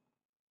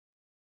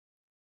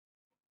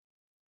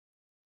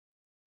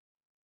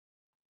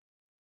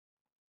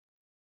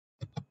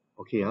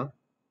 Okay,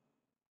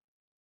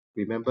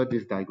 remember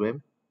this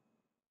diagram?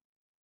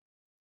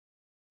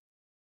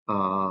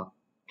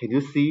 Can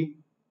you see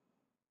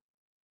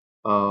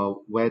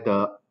where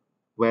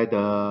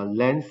the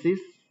lens is?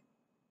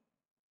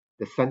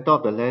 The center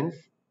of the lens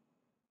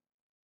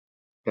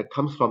that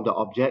comes from the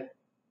object,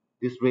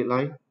 this red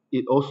line,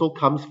 it also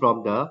comes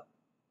from the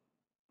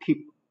tip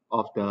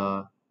of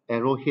the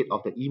arrowhead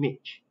of the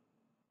image.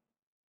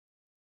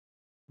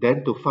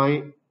 Then to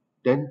find,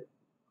 then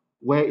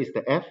where is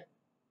the F?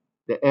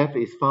 The F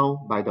is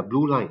found by the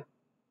blue line.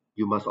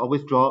 You must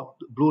always draw,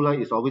 blue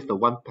line is always the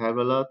one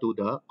parallel to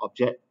the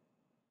object.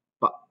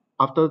 But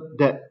after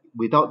that,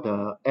 without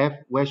the F,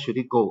 where should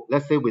it go?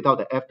 Let's say without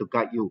the F to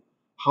guide you,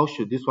 how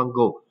should this one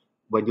go?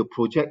 When you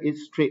project it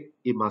straight,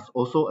 it must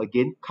also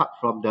again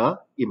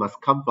it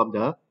must come from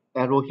the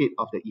arrowhead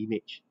of the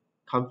image.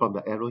 Come from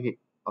the arrowhead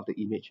of the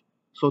image.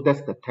 So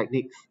that's the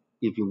techniques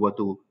if you were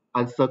to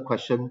answer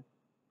question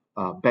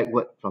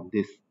backward from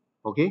this.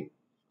 Okay?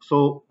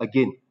 So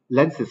again,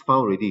 lens is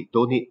found already.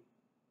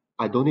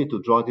 I don't need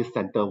to draw this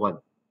center one.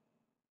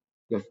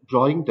 Just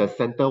drawing the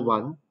center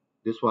one,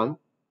 this one,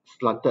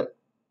 slanted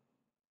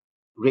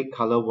red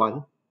color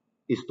one,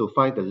 is to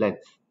find the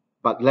lens.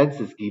 But lens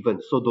is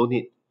given, so don't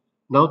need.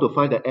 Now to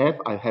find the F,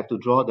 I have to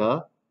draw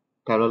the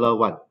parallel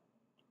one.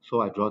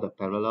 So I draw the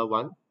parallel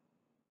one,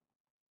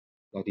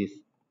 like this.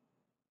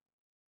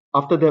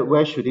 After that,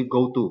 where should it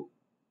go to?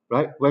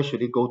 Right? Where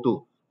should it go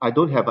to? I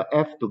don't have a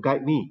F to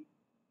guide me.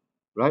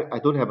 Right? I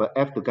don't have a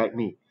F to guide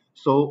me.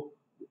 So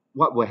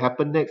what will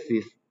happen next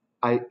is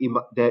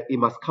it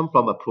must come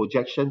from a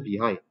projection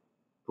behind.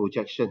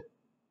 Projection.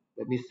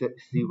 Let me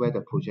see where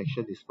the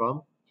projection is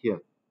from. Here.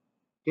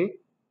 Okay.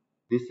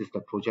 This is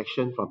the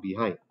projection from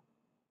behind.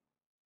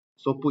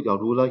 So put your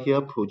ruler here,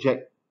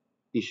 project.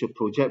 It should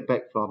project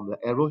back from the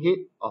arrowhead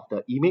of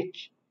the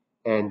image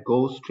and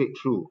go straight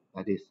through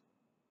like this.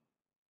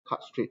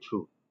 Cut straight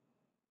through.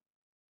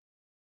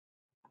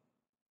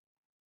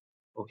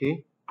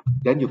 Okay.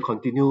 Then you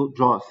continue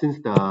draw. Since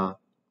the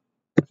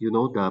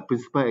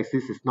principal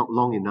axis is not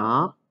long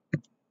enough,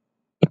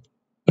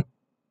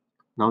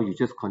 now you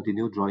just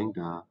continue drawing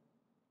the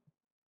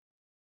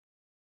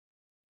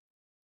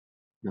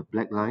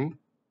black line.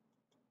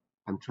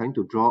 I'm trying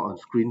to draw on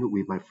screen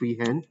with my free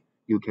hand.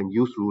 you can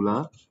use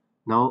ruler.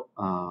 Now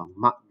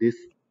mark this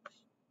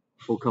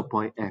focal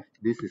point F.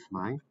 This is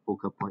my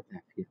focal point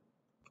F here.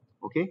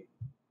 Okay.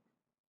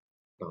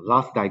 Now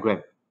last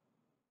diagram.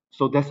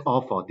 So that's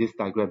all for this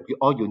diagram.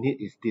 All you need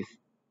is this.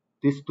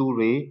 These two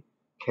rays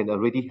can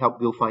already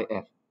help you find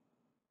F.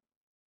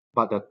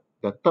 But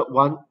the third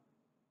one,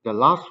 the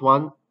last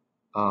one,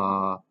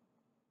 uh,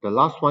 the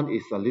last one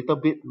is a little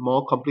bit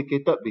more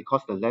complicated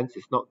because the length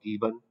is not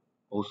given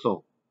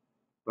also,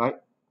 right?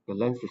 The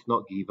length is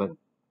not given.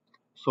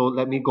 So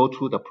let me go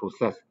through the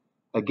process.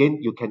 Again,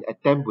 you can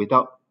attempt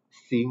without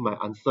seeing my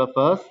answer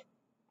first.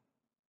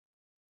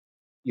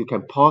 You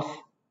can pause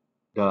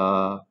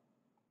the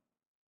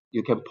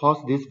you can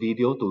pause this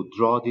video to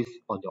draw this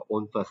on your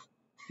own first.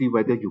 See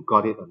whether you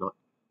got it or not.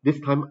 This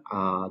time,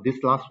 this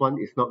last one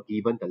is not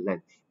given the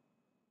length.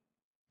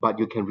 But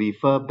you can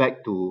refer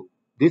back to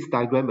this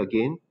diagram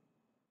again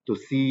to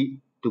see,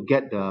 to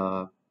get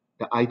the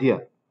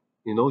idea.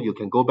 You know, you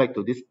can go back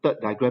to this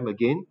third diagram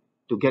again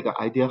to get the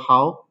idea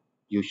how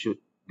you should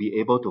be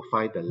able to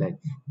find the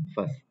length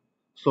first.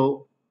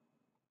 So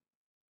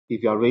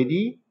if you are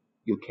ready,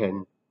 you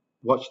can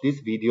watch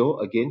this video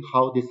again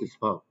how this is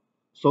found.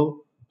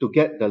 So to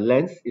get the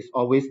length is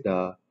always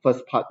the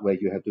first part where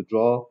you have to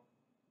draw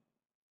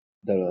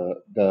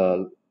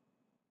the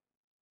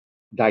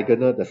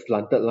diagonal, the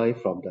slanted line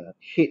from the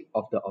head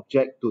of the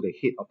object to the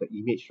head of the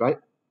image, right?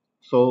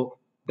 So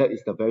that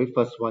is the very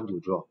first one you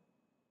draw.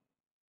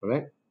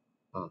 Correct?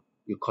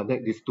 You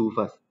connect these two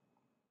first.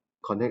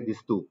 Connect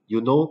these two.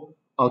 You know,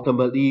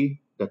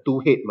 ultimately the two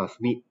head must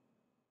meet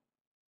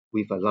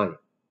with a line.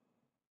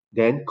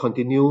 Then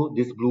continue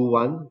this blue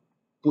one,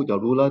 put the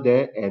ruler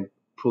there and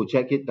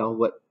project it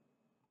downward.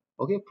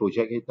 Okay,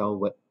 project it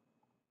downward,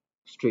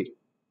 straight.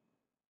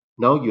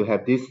 Now you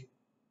have this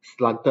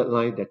slanted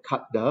line that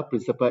cut the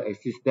principal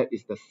axis. That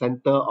is the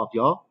center of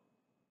your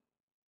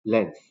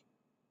lens.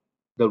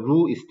 The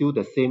rule is still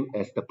the same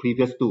as the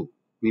previous two.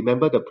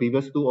 Remember the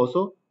previous two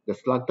also? The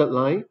slanted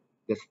line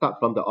that start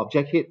from the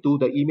object head to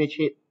the image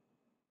head.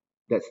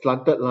 That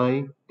slanted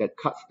line that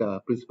cuts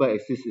the principal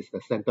axis is the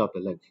center of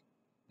the lens.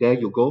 There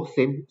you go,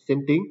 same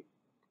thing.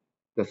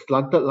 The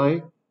slanted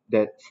line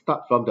that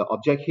start from the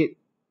object head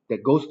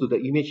that goes to the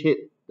image head,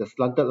 the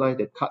slanted line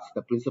that cuts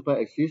the principal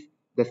axis,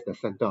 that's the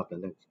center of the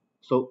lens.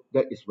 So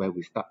that is where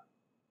we start.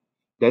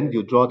 Then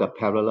you draw the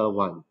parallel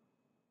one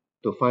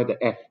to find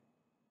the F.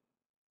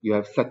 You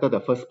have settled the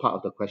first part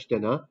of the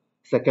question.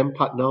 Second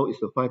part now is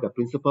to find the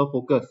principal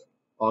focus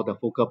or the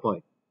focal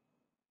point.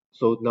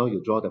 So now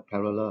you draw the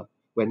parallel.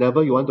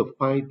 Whenever you want to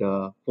find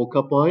the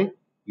focal point,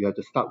 you have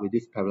to start with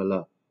this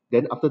parallel.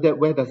 Then after that,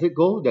 where does it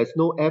go? There's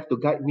no F to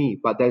guide me,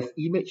 but there's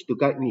image to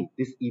guide me,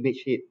 this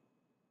image head.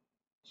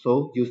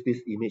 So use this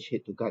image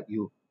head to guide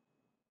you.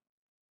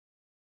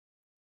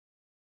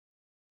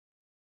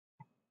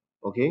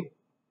 Okay?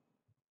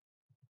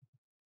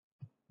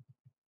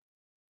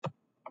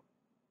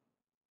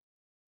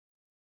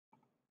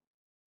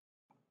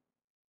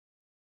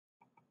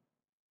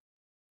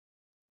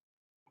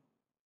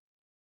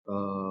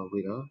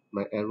 Wait,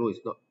 my arrow is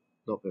not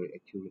very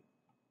accurate.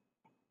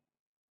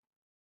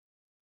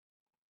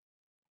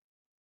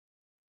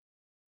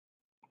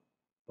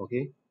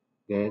 Okay?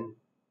 Then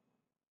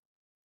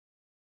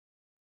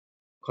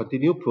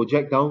continue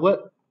project downward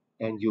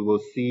and you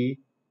will see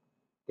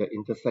the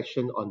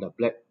intersection on the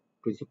black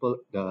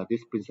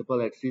this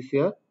principal axis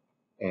here,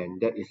 and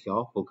that is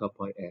your focal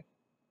point F.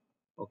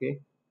 Okay,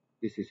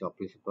 this is your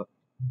principal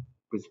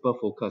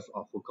focus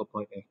or focal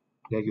point F.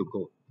 There you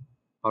go.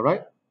 All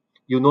right,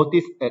 you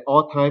notice at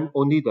all time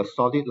only the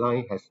solid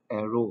line has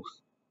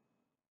arrows.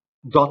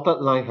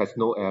 Dotted line has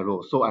no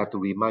arrow, so I have to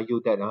remind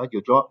you that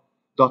you draw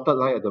dotted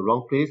line at the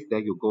wrong place, there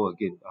you go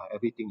again.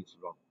 Everything is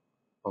wrong.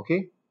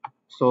 Okay,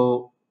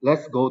 so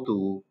let's go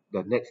to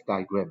the next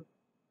diagram.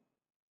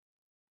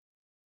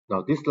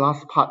 Now this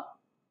last part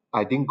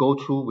I didn't go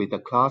through with the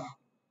class,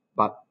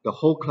 but the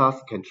whole class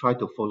can try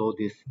to follow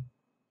this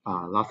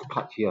last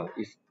part here.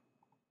 Is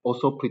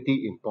also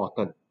pretty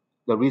important.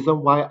 The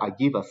reason why I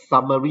give a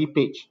summary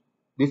page,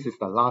 this is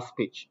the last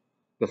page.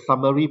 The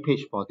summary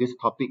page for this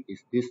topic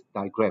is this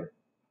diagram.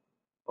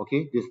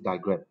 Okay, this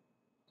diagram.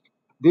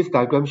 This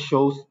diagram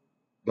shows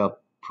the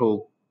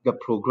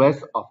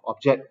progress of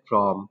object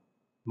from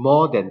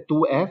more than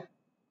 2f.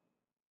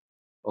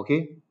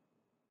 Okay,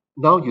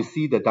 now you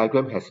see the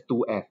diagram has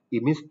 2f.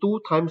 It means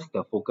 2 times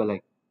the focal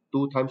length.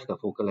 2 times the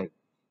focal length.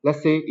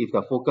 Let's say if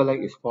the focal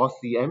length is 4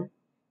 cm,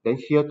 then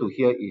here to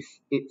here is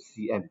 8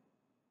 cm.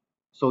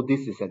 So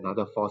this is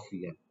another 4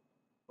 cm.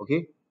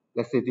 Okay,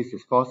 let's say this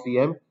is 4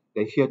 cm,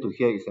 then here to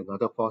here is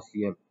another 4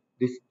 cm.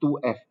 This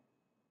 2f,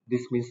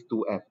 this means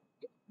 2f.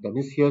 That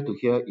means here to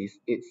here is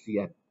 8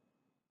 cm.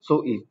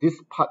 So if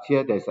this part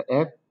here there's a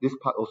f, this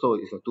part also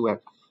is a 2f.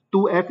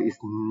 2f is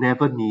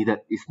never needed.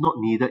 It's not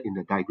needed in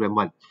the diagram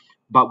one.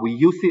 But we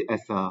use it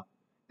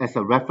as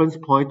a reference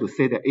point to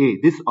say that, hey,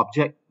 this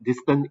object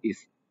distance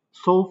is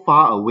so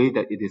far away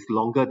that it is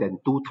longer than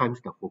 2 times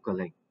the focal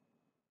length.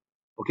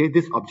 Okay,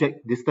 this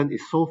object distance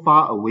is so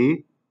far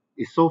away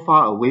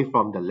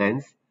from the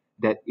lens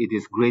that it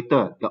is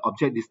greater, the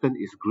object distance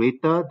is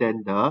greater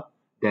than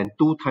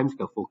 2 times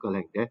the focal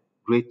length,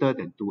 greater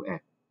than 2f.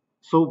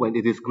 So when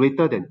it is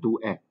greater than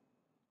 2f,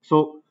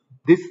 so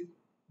this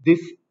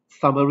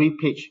summary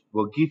page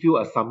will give you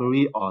a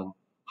summary on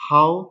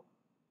how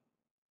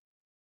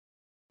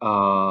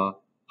uh,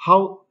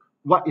 how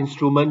what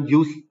instrument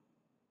use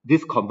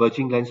this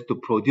converging lens to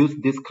produce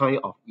this kind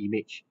of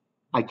image.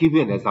 I give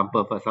you an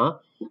example first.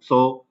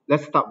 So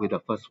let's start with the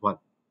first one.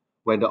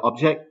 When the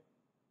object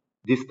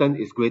distance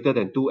is greater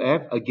than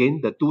 2f,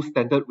 again the two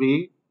standard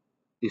ray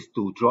is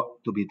to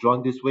be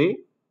drawn this way.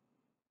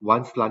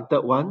 One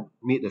slanted one,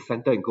 meet the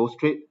center and go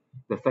straight.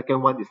 The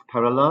second one is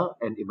parallel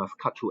and it must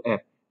cut through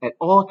f. At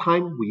all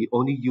time, we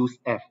only use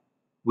f.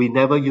 We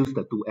never use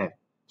the 2f.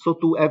 So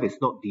 2f is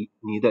not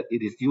needed.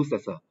 It is used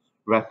as a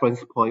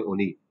reference point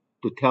only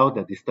to tell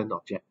the distant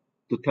object,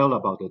 to tell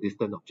about the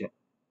distant object,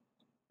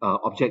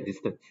 object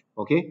distance.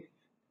 Okay.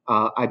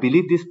 I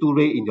believe this two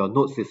ray in your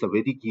notes is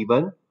already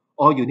given.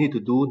 All you need to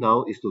do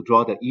now is to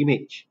draw the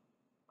image.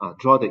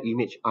 Draw the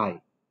image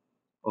I.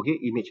 Okay,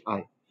 image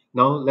I.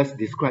 Now let's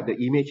describe the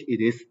image.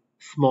 It is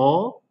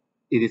small,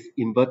 it is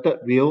inverted,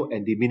 real,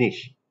 and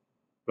diminished.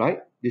 Right?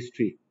 These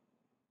three.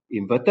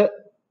 Inverted,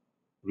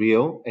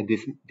 real, and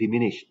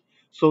diminished.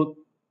 So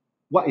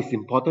what is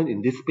important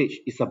in this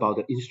page is about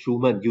the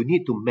instrument. You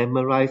need to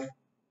memorize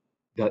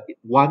the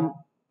one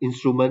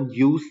instrument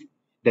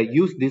that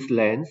use this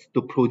lens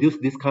to produce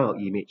this kind of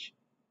image.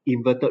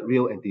 Inverted,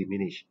 real, and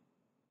diminished.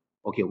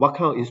 Okay, what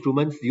kind of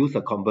instruments use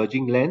a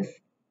converging lens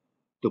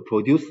to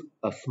produce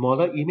a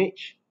smaller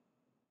image?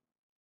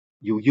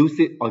 You use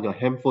it on your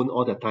handphone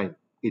all the time.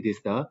 It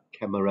is the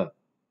camera.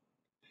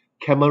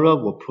 Camera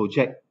will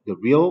project the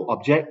real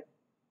object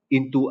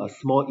into a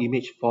small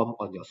image form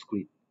on your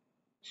screen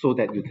so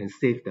that you can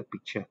save the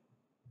picture.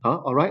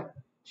 All right.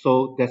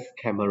 So that's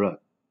camera.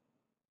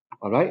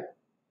 All right.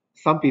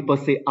 Some people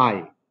say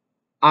eye.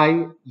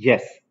 Eye,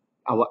 yes,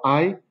 our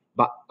eye,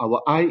 but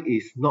our eye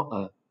is not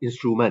an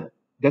instrument.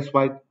 That's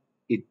why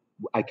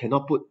I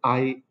cannot put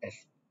eye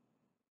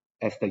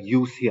as the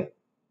use here.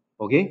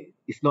 Okay,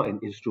 it's not an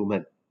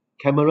instrument.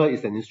 Camera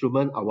is an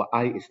instrument, our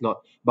eye is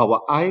not. But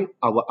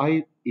our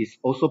eye is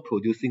also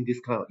producing this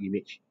kind of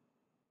image.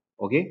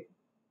 Okay,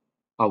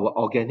 our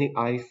organic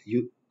eyes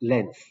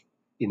lens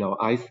in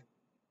our eyes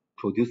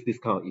produce this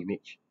kind of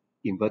image.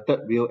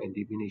 Inverted, real, and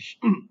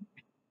diminished.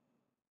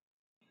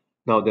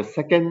 Now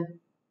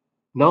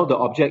now the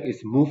object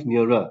is moved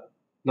nearer.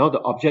 Now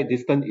the object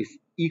distance is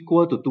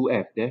equal to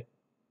 2f. There,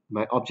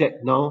 my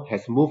object now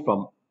has moved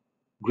from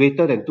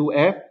greater than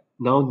 2f,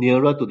 now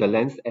nearer to the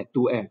lens at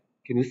 2f.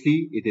 Can you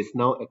see it is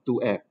now at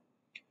 2f?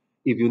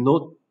 If you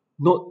note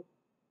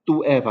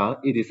 2f,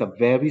 it is a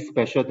very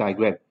special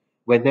diagram.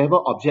 Whenever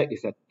object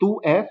is at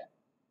 2f,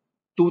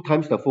 2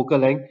 times the focal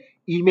length,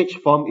 image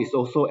form is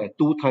also at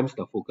 2 times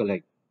the focal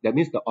length. That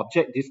means the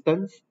object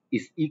distance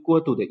is equal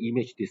to the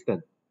image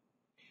distance.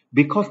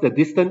 Because the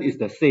distance is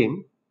the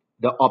same,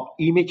 the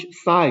image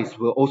size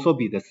will also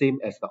be the same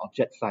as the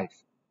object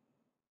size.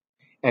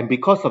 And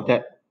because of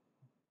that,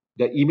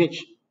 the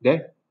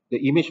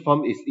image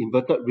form is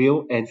inverted,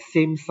 real, and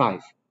same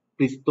size.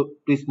 Please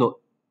note,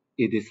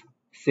 it is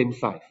same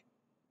size.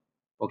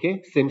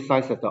 Okay, same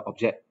size as the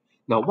object.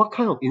 Now, what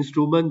kind of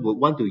instrument would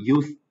want to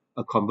use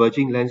a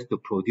converging lens to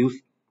produce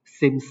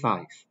same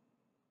size?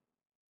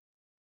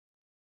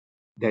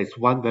 There is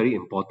one very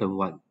important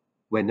one.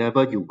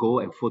 Whenever you go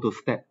and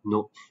photostat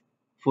notes,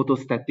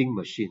 photostating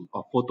machine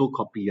or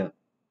photocopier,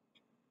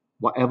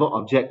 whatever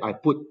object I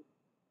put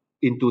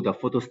into the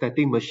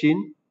photostating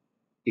machine,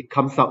 it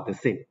comes out the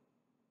same.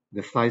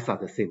 The size are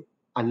the same.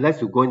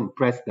 Unless you go and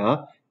press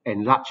the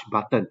enlarge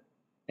button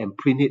and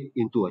print it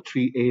into a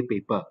 3A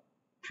paper,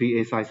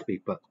 3A size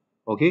paper.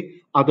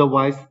 Okay?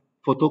 Otherwise,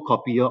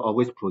 photocopier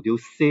always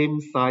produce same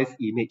size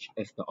image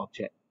as the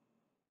object.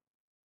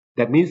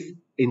 That means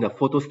in a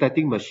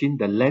photostatic machine,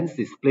 the lens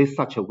is placed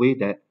such a way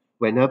that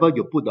whenever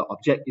you put the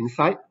object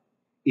inside,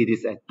 it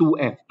is at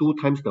 2f, 2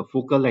 times the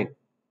focal length.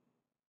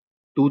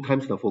 2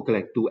 times the focal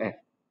length, 2f.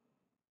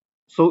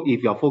 So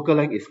if your focal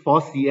length is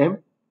 4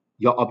 cm,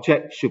 your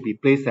object should be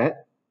placed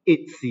at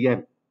 8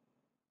 cm.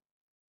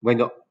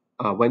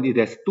 When it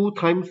is 2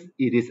 times,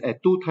 it is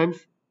at 2 times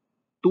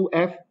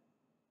 2f,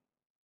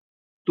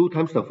 2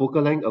 times the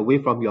focal length away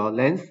from your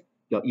lens,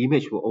 your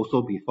image will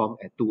also be formed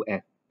at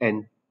 2f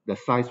and the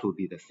size will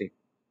be the same.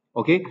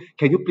 Okay,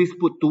 can you please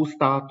put 2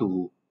 star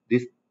to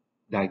this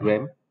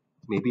diagram?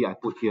 Maybe I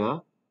put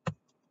here.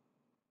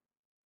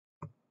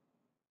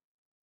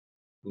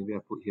 Maybe I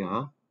put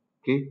here.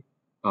 Okay,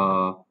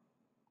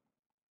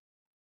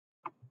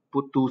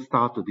 put 2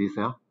 star to this.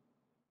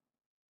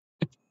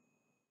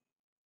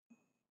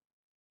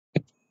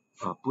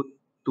 Put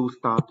 2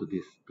 star to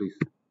this, please.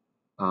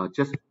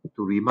 Just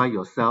to remind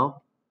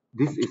yourself,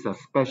 this is a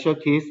special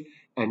case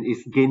and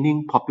is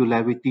gaining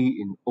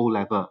popularity in O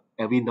level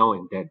every now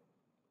and then.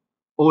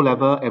 O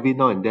level every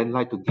now and then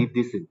like to give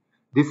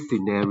this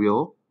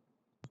scenario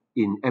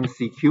in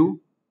MCQ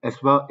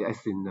as well as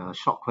in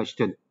short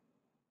question.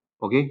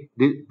 Okay,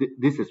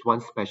 this is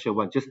one special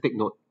one. Just take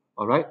note.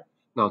 All right.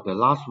 Now the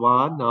last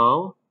one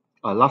now,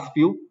 last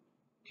few.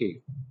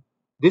 Okay,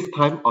 this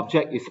time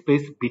object is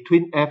placed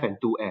between F and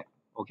 2F.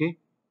 Okay,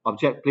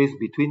 object placed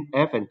between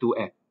F and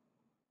 2F.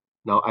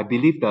 Now I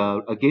believe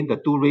again the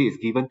two ray is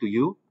given to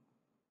you.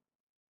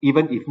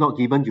 Even if not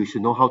given, you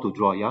should know how to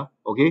draw, yeah?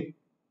 Okay?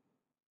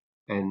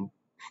 And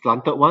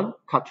slanted one,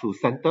 cut through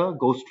center,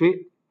 go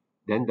straight.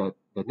 Then the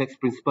next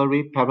principal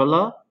ray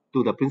parallel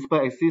to the principal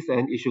axis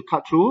and it should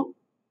cut through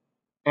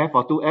F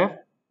or 2F.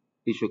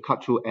 It should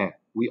cut through F.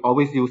 We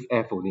always use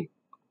F only.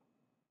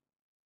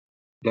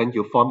 Then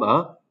you form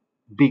a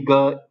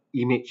bigger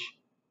image,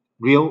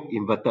 real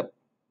inverted,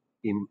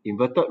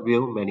 inverted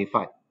real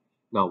magnified.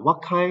 Now,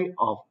 what kind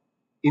of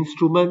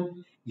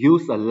instrument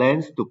use a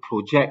lens to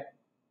project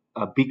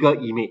a bigger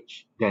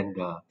image than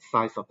the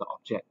size of the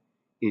object?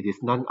 It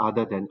is none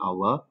other than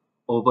our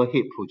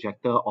overhead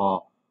projector,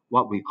 or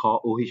what we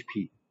call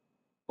OHP,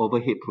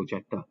 overhead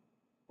projector.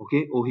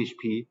 Okay,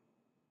 OHP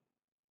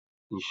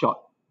in short.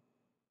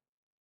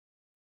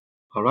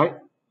 All right.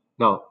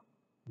 Now,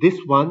 this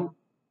one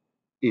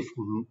is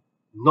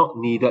not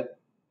needed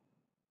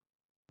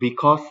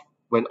because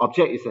when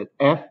object is at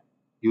F,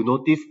 you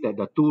notice that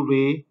the two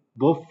ray,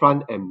 both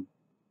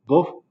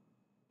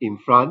in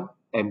front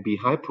and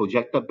behind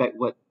projected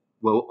backward,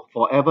 will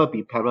forever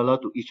be parallel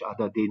to each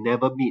other. They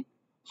never meet.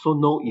 So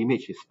no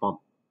image is formed.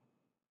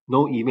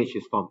 No image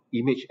is formed.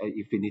 Image at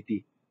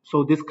infinity.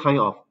 So this kind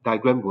of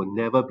diagram will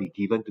never be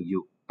given to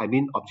you. I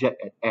mean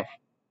object at F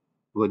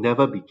will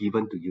never be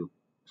given to you.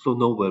 So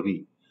no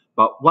worry.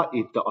 But what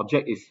if the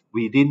object is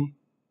within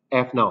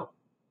F now?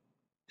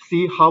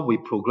 See how we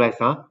progress,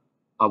 huh?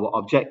 Our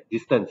object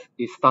distance.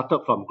 It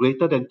started from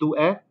greater than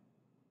 2F,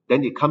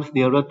 then it comes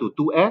nearer to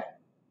 2F,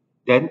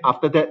 then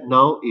after that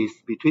now is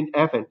between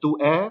F and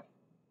 2F,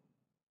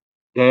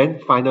 then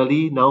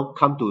finally now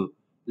come to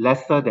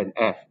lesser than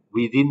F,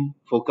 within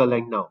focal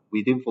length now,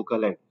 within focal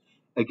length.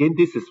 Again,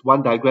 this is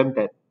one diagram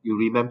that you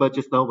remember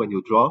just now when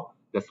you draw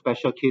the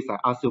special case I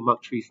asked you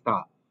mark 3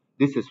 star.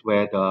 This is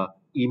where the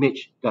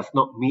image does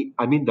not meet,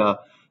 I mean the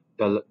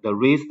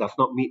rays does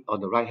not meet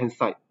on the right hand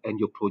side, and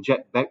you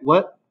project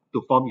backward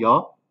to form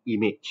your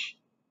image.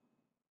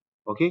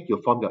 Okay,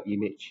 you form your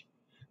image.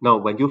 Now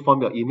when you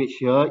form your image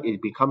here,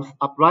 it becomes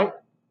upright,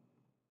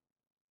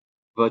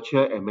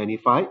 virtual and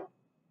magnified,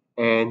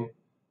 and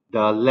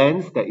the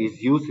lens that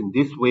is used in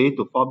this way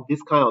to form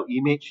this kind of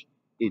image,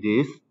 it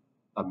is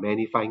a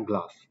magnifying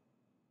glass.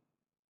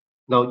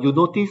 Now you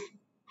notice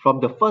from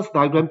the first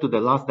diagram to the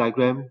last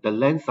diagram, the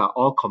lens are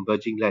all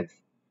converging lens,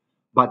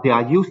 but they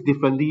are used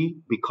differently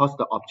because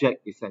the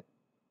object is at,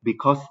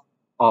 because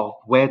of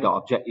where the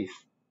object is.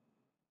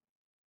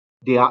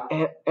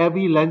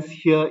 Every lens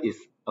here is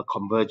a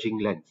converging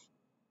lens.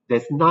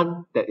 There's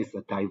none that is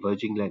a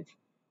diverging lens.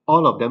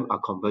 All of them are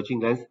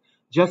converging lens,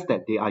 just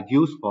that they are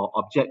used for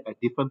object at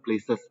different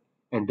places,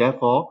 and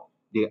therefore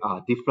they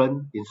are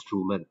different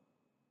instrument.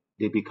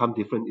 They become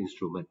different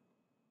instrument.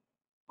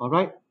 All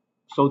right.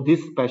 So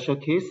this special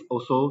case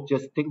also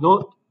just take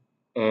note,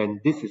 and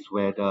this is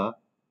where the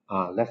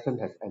lesson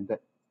has ended.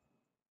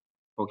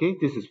 Okay,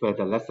 this is where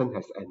the lesson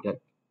has ended.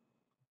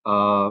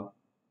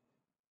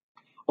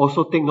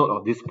 Also take note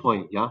of this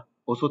point. Yeah.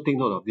 Also take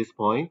note of this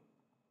point.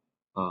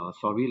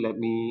 Sorry, let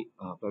me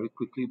very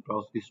quickly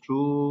browse this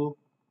through.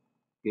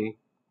 Okay.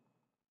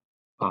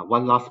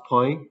 One last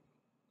point.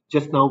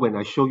 Just now when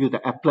I show you the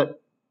applet,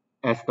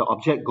 as the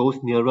object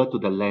goes nearer to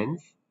the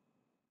lens,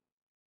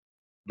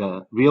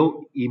 the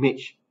real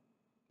image,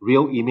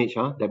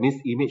 that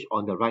means image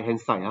on the right hand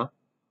side,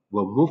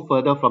 will move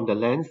further from the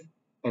lens,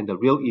 and the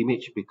real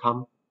image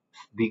becomes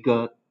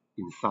bigger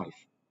in size.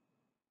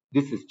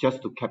 This is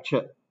just to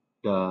capture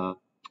the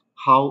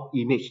how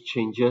image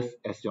changes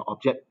as your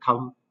object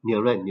comes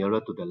nearer and nearer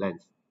to the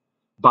lens.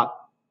 But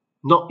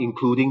not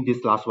including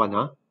this last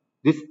one.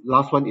 This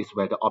last one is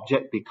where the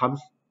object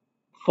becomes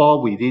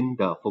fall within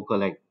the focal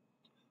length.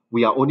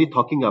 We are only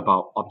talking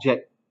about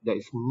object that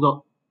is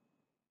not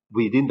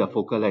within the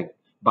focal length,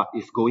 but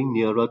is going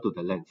nearer to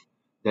the lens.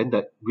 Then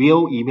the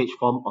real image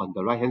form on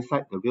the right hand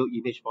side, the real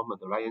image form on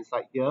the right hand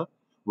side here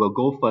will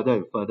go further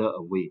and further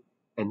away.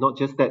 And not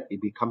just that,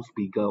 it becomes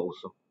bigger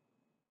also.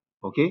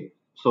 Okay,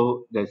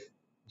 so there's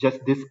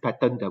just this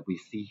pattern that we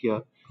see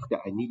here that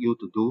I need you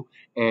to do.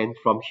 And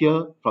from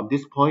here, from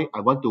this point,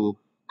 I want to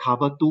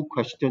cover 2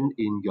 questions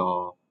in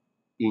your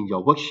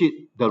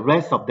worksheet. The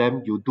rest of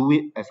them, you do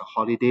it as a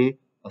holiday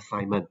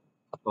assignment.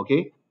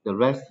 Okay, the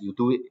rest you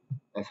do it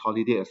as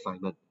holiday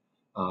assignment.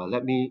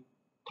 Let me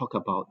talk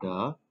about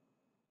the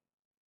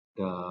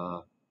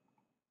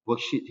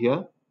worksheet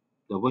here.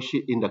 The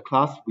worksheet in the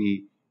class,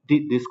 we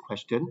did this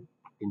question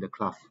in the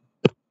class.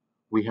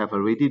 We have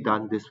already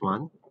done this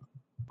one,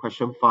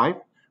 question 5,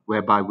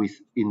 whereby we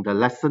in the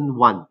lesson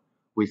 1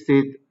 we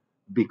said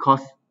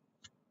because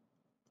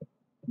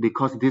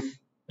this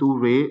 2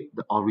 ray,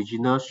 the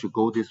original should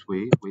go this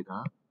way.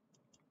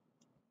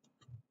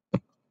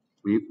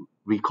 Wait,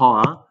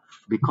 recall,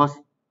 because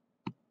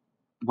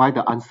why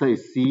the answer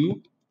is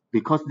C,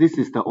 because this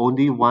is the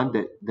only one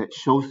that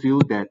shows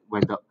you that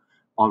when the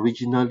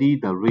originally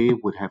the ray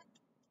would have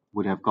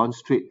would have gone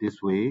straight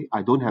this way.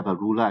 I don't have a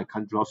ruler, I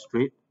can't draw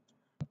straight.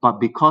 But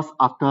because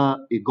after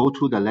it go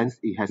through the lens,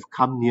 it has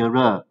come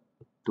nearer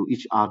to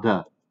each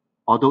other.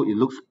 Although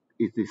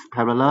it is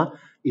parallel,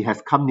 it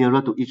has come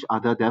nearer to each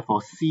other.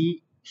 Therefore,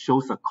 C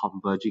shows a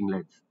converging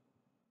lens,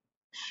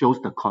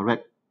 shows the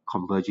correct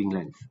converging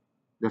lens.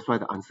 That's why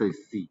the answer is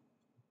C.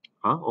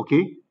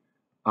 Okay.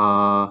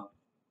 Uh,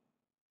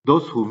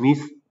 those who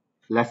miss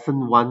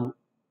lesson 1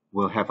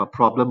 will have a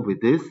problem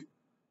with this.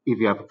 If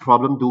you have a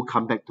problem, do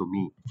come back to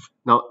me.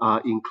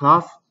 Now, in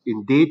class,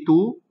 in day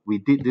 2, we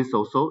did this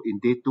also. In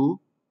day 2,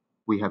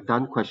 we have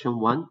done question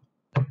 1.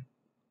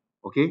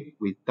 Okay,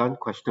 we've done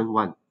question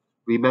 1.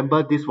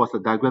 Remember, this was a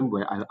diagram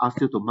where I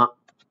asked you to mark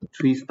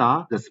 3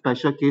 star, the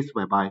special case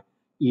whereby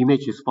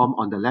image is formed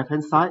on the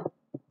left-hand side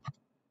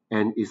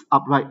and is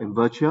upright and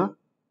virtual.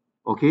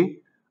 Okay,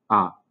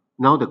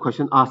 now the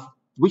question asks,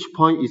 which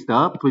point is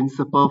the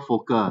principal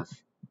focus?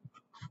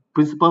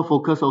 Principal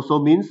focus also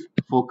means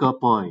focal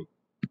point.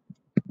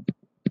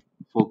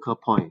 Focal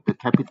point, the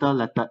capital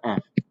letter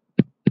F.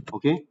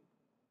 Okay,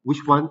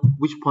 which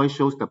point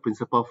shows the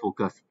principal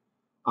focus?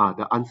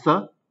 The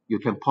answer, you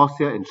can pause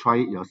here and try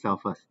it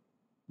yourself first.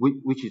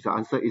 Which is the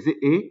answer? Is it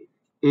A?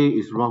 A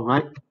is wrong,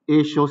 right?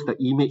 A shows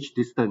the image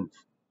distance.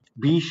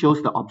 B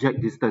shows the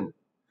object distance.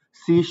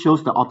 C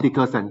shows the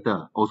optical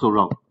center, also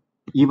wrong.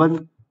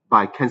 Even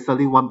by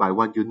cancelling one by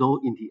one, you know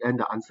in the end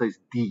the answer is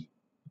D,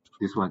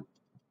 this one.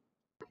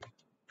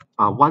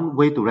 One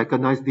way to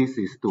recognize this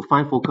is to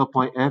find focal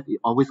point F, it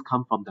always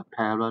comes from the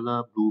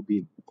parallel blue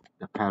beam,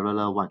 the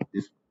parallel one,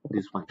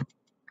 this one.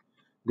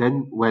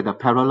 Then where the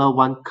parallel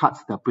one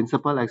cuts the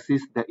principal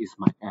axis, that is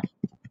my F.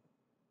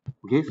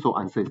 Okay, so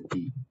answer is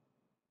D.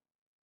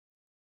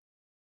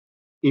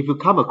 If you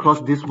come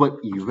across this word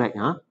erect,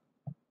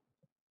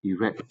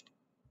 erect,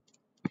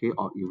 okay,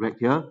 or erect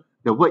here,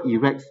 the word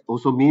erect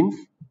also means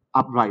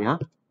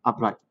upright,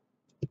 upright.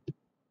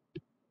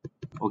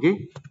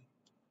 Okay,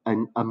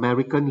 an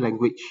American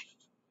language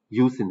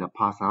used in the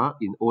past,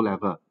 in O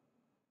level,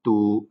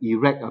 to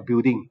erect a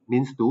building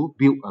means to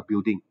build a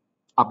building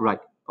upright.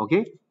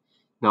 Okay,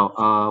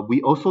 now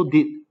we also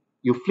did,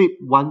 you flip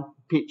one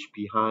page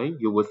behind,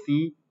 you will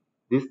see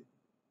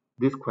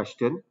this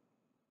question.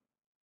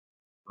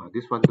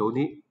 This one don't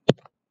need.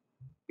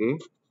 Okay,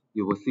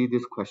 you will see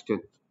this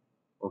question.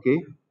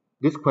 Okay,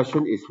 this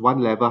question is one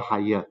level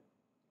higher.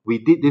 We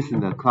did this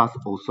in the class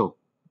also.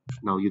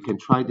 Now you can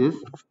try this.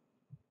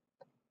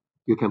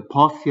 You can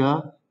pause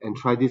here and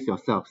try this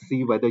yourself.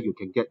 See whether you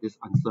can get this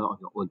answer on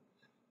your own.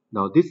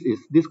 Now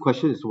this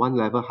question is one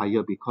level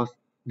higher because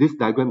this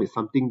diagram is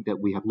something that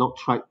we have not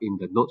tried in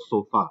the notes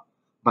so far.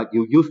 But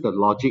you use the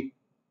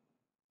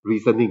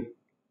reasoning,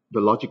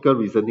 the logical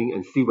reasoning,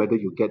 and see whether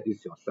you get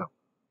this yourself.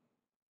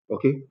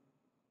 Okay?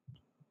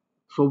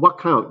 So what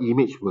kind of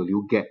image will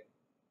you get?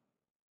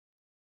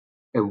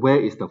 And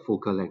where is the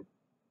focal length?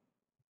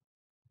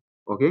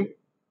 Okay?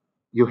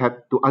 You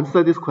have to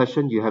answer this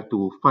question, you have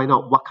to find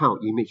out what kind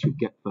of image you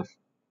get first.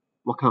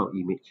 What kind of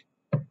image?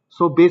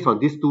 So based on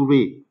these two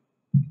rays,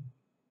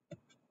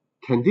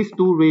 can these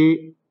two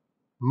rays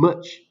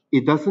merge?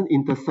 It doesn't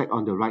intersect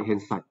on the right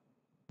hand side.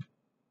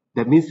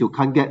 That means you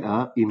can't get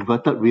an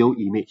inverted real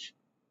image.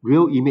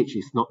 Real image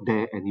is not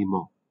there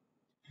anymore.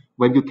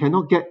 When you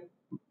cannot get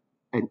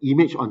an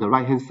image on the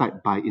right hand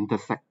side by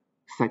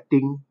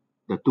intersecting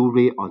the two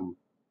rays on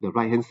the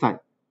right hand side,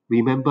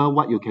 remember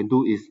what you can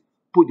do is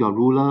put your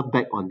ruler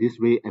back on this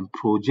ray and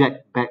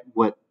project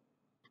backward.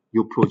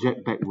 You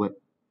project backward.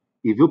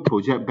 If you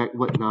project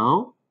backward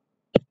now,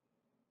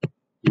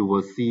 you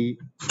will see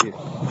this.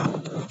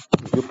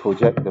 If you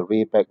project the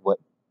ray backward,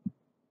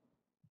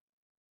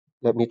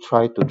 let me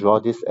try to draw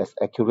this as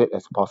accurate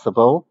as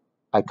possible.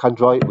 I can't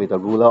draw it with a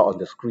ruler on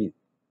the screen.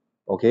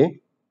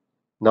 Okay,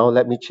 now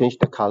let me change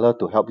the color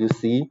to help you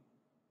see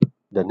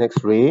the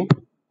next ray.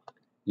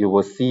 You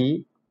will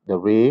see the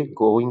ray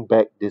going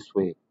back this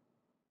way.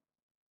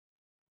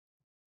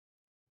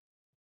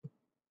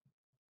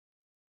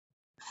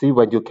 See,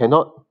 when you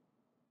cannot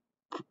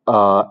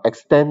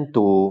extend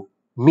to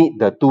meet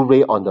the two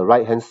ray on the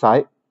right hand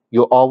side,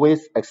 you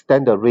always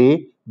extend the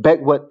ray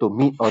backward to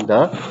meet on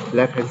the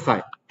left hand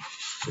side.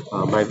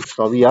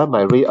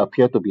 My ray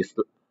appear to be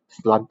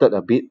slanted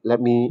a bit.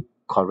 Let me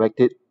correct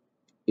it.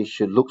 It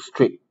should look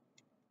straight.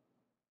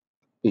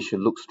 It should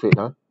look straight,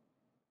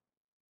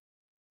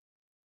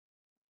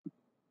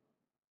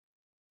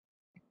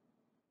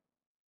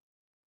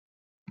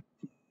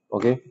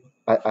 Okay,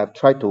 I've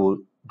tried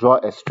to draw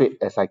as straight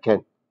as I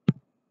can.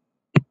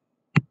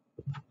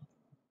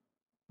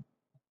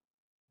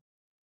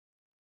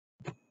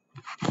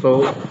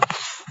 So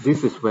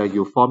this is where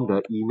you form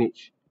the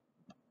image.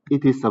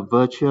 It is a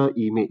virtual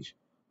image.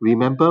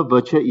 Remember,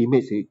 virtual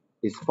image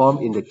is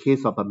formed in the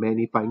case of a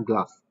magnifying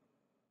glass.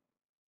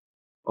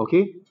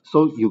 Okay,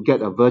 so you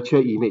get a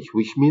virtual image,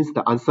 which means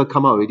the answer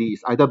come out already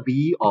is either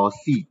B or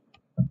C.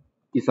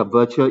 It's a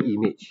virtual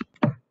image.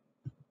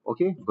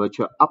 Okay,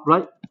 virtual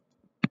upright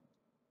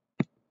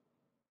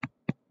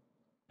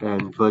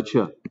and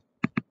virtual.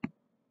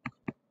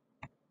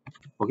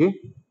 Okay,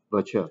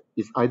 virtual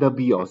is either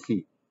B or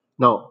C.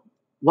 Now,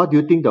 what do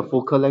you think the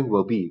focal length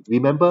will be?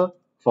 Remember,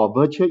 for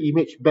virtual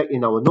image, back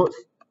in our notes,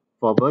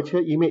 for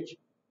virtual image,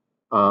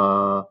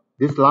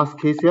 this last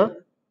case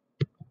here,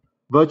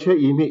 virtual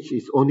image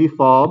is only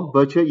formed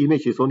when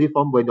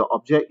the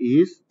object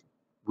is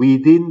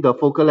within the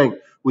focal length,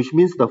 which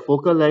means the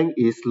focal length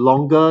is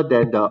longer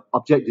than the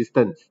object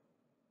distance.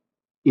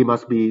 It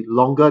must be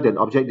longer than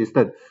object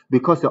distance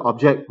because the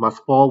object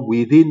must fall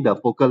within the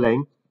focal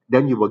length,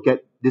 then you will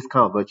get this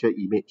kind of virtual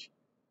image.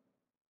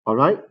 All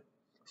right.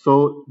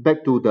 So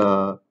back to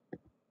uh,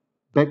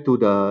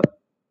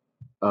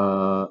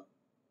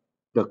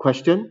 the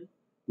question,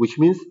 which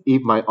means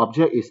if my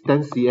object is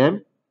 10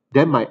 cm,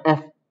 then my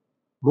f,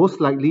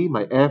 most likely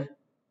my f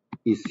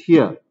is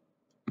here,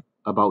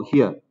 about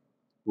here,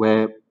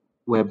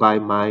 whereby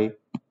my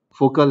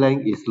focal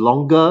length is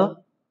longer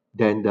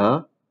than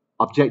the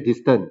object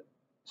distance.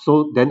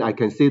 So then I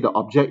can say the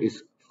object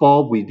is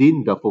fall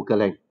within the focal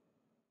length.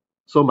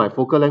 So my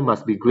focal length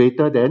must be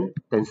greater than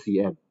 10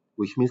 cm,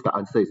 which means the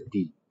answer is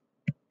D.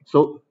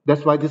 So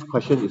that's why this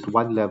question is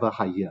one level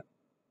higher.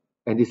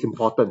 And it's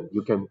important.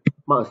 You can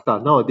mark a star.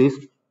 Nowadays,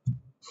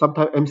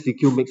 sometimes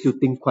MCQ makes you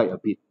think quite a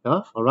bit.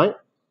 All right.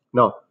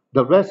 Now,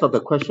 the rest of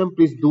the question,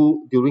 please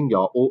do during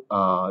your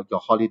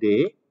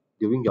holiday.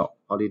 During your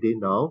holiday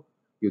now,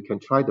 you can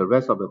try the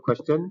rest of the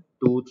question.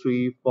 2,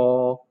 3,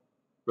 4,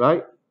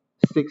 right?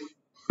 6,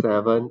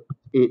 7,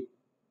 8,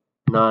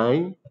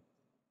 9,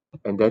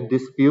 and then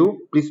this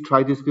few. Please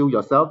try this few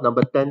yourself.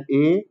 Number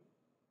 10A,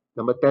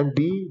 number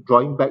 10B,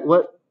 drawing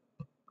backward.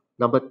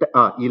 Number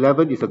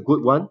 11 is a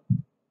good one.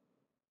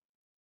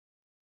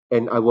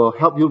 And I will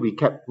help you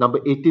recap number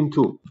 18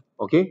 too.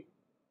 Okay,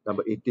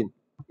 number 18.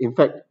 In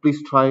fact,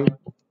 please try,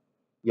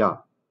 yeah,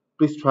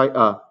 please try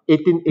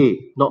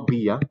 18A, not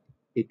B,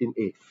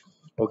 18A.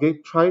 Okay,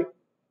 try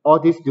all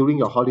this during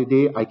your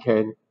holiday. I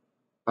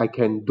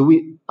can do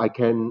it. I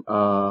can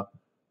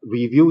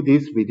review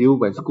this with you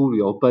when school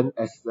reopen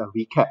as a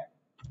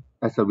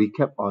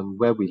recap on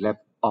where we left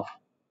off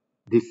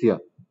this year.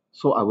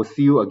 So I will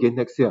see you again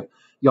next year.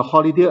 Your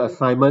holiday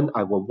assignment,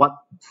 I will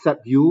WhatsApp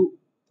you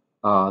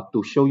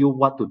to show you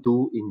what to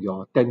do in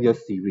your 10-year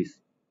series.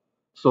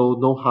 So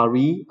no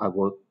hurry, I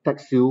will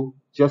text you.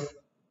 Just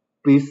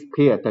please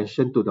pay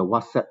attention to the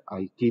WhatsApp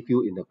I give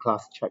you in the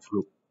class chat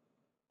group.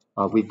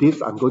 With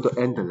this, I'm going to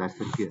end the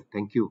lesson here.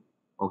 Thank you.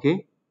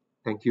 Okay?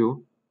 Thank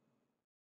you.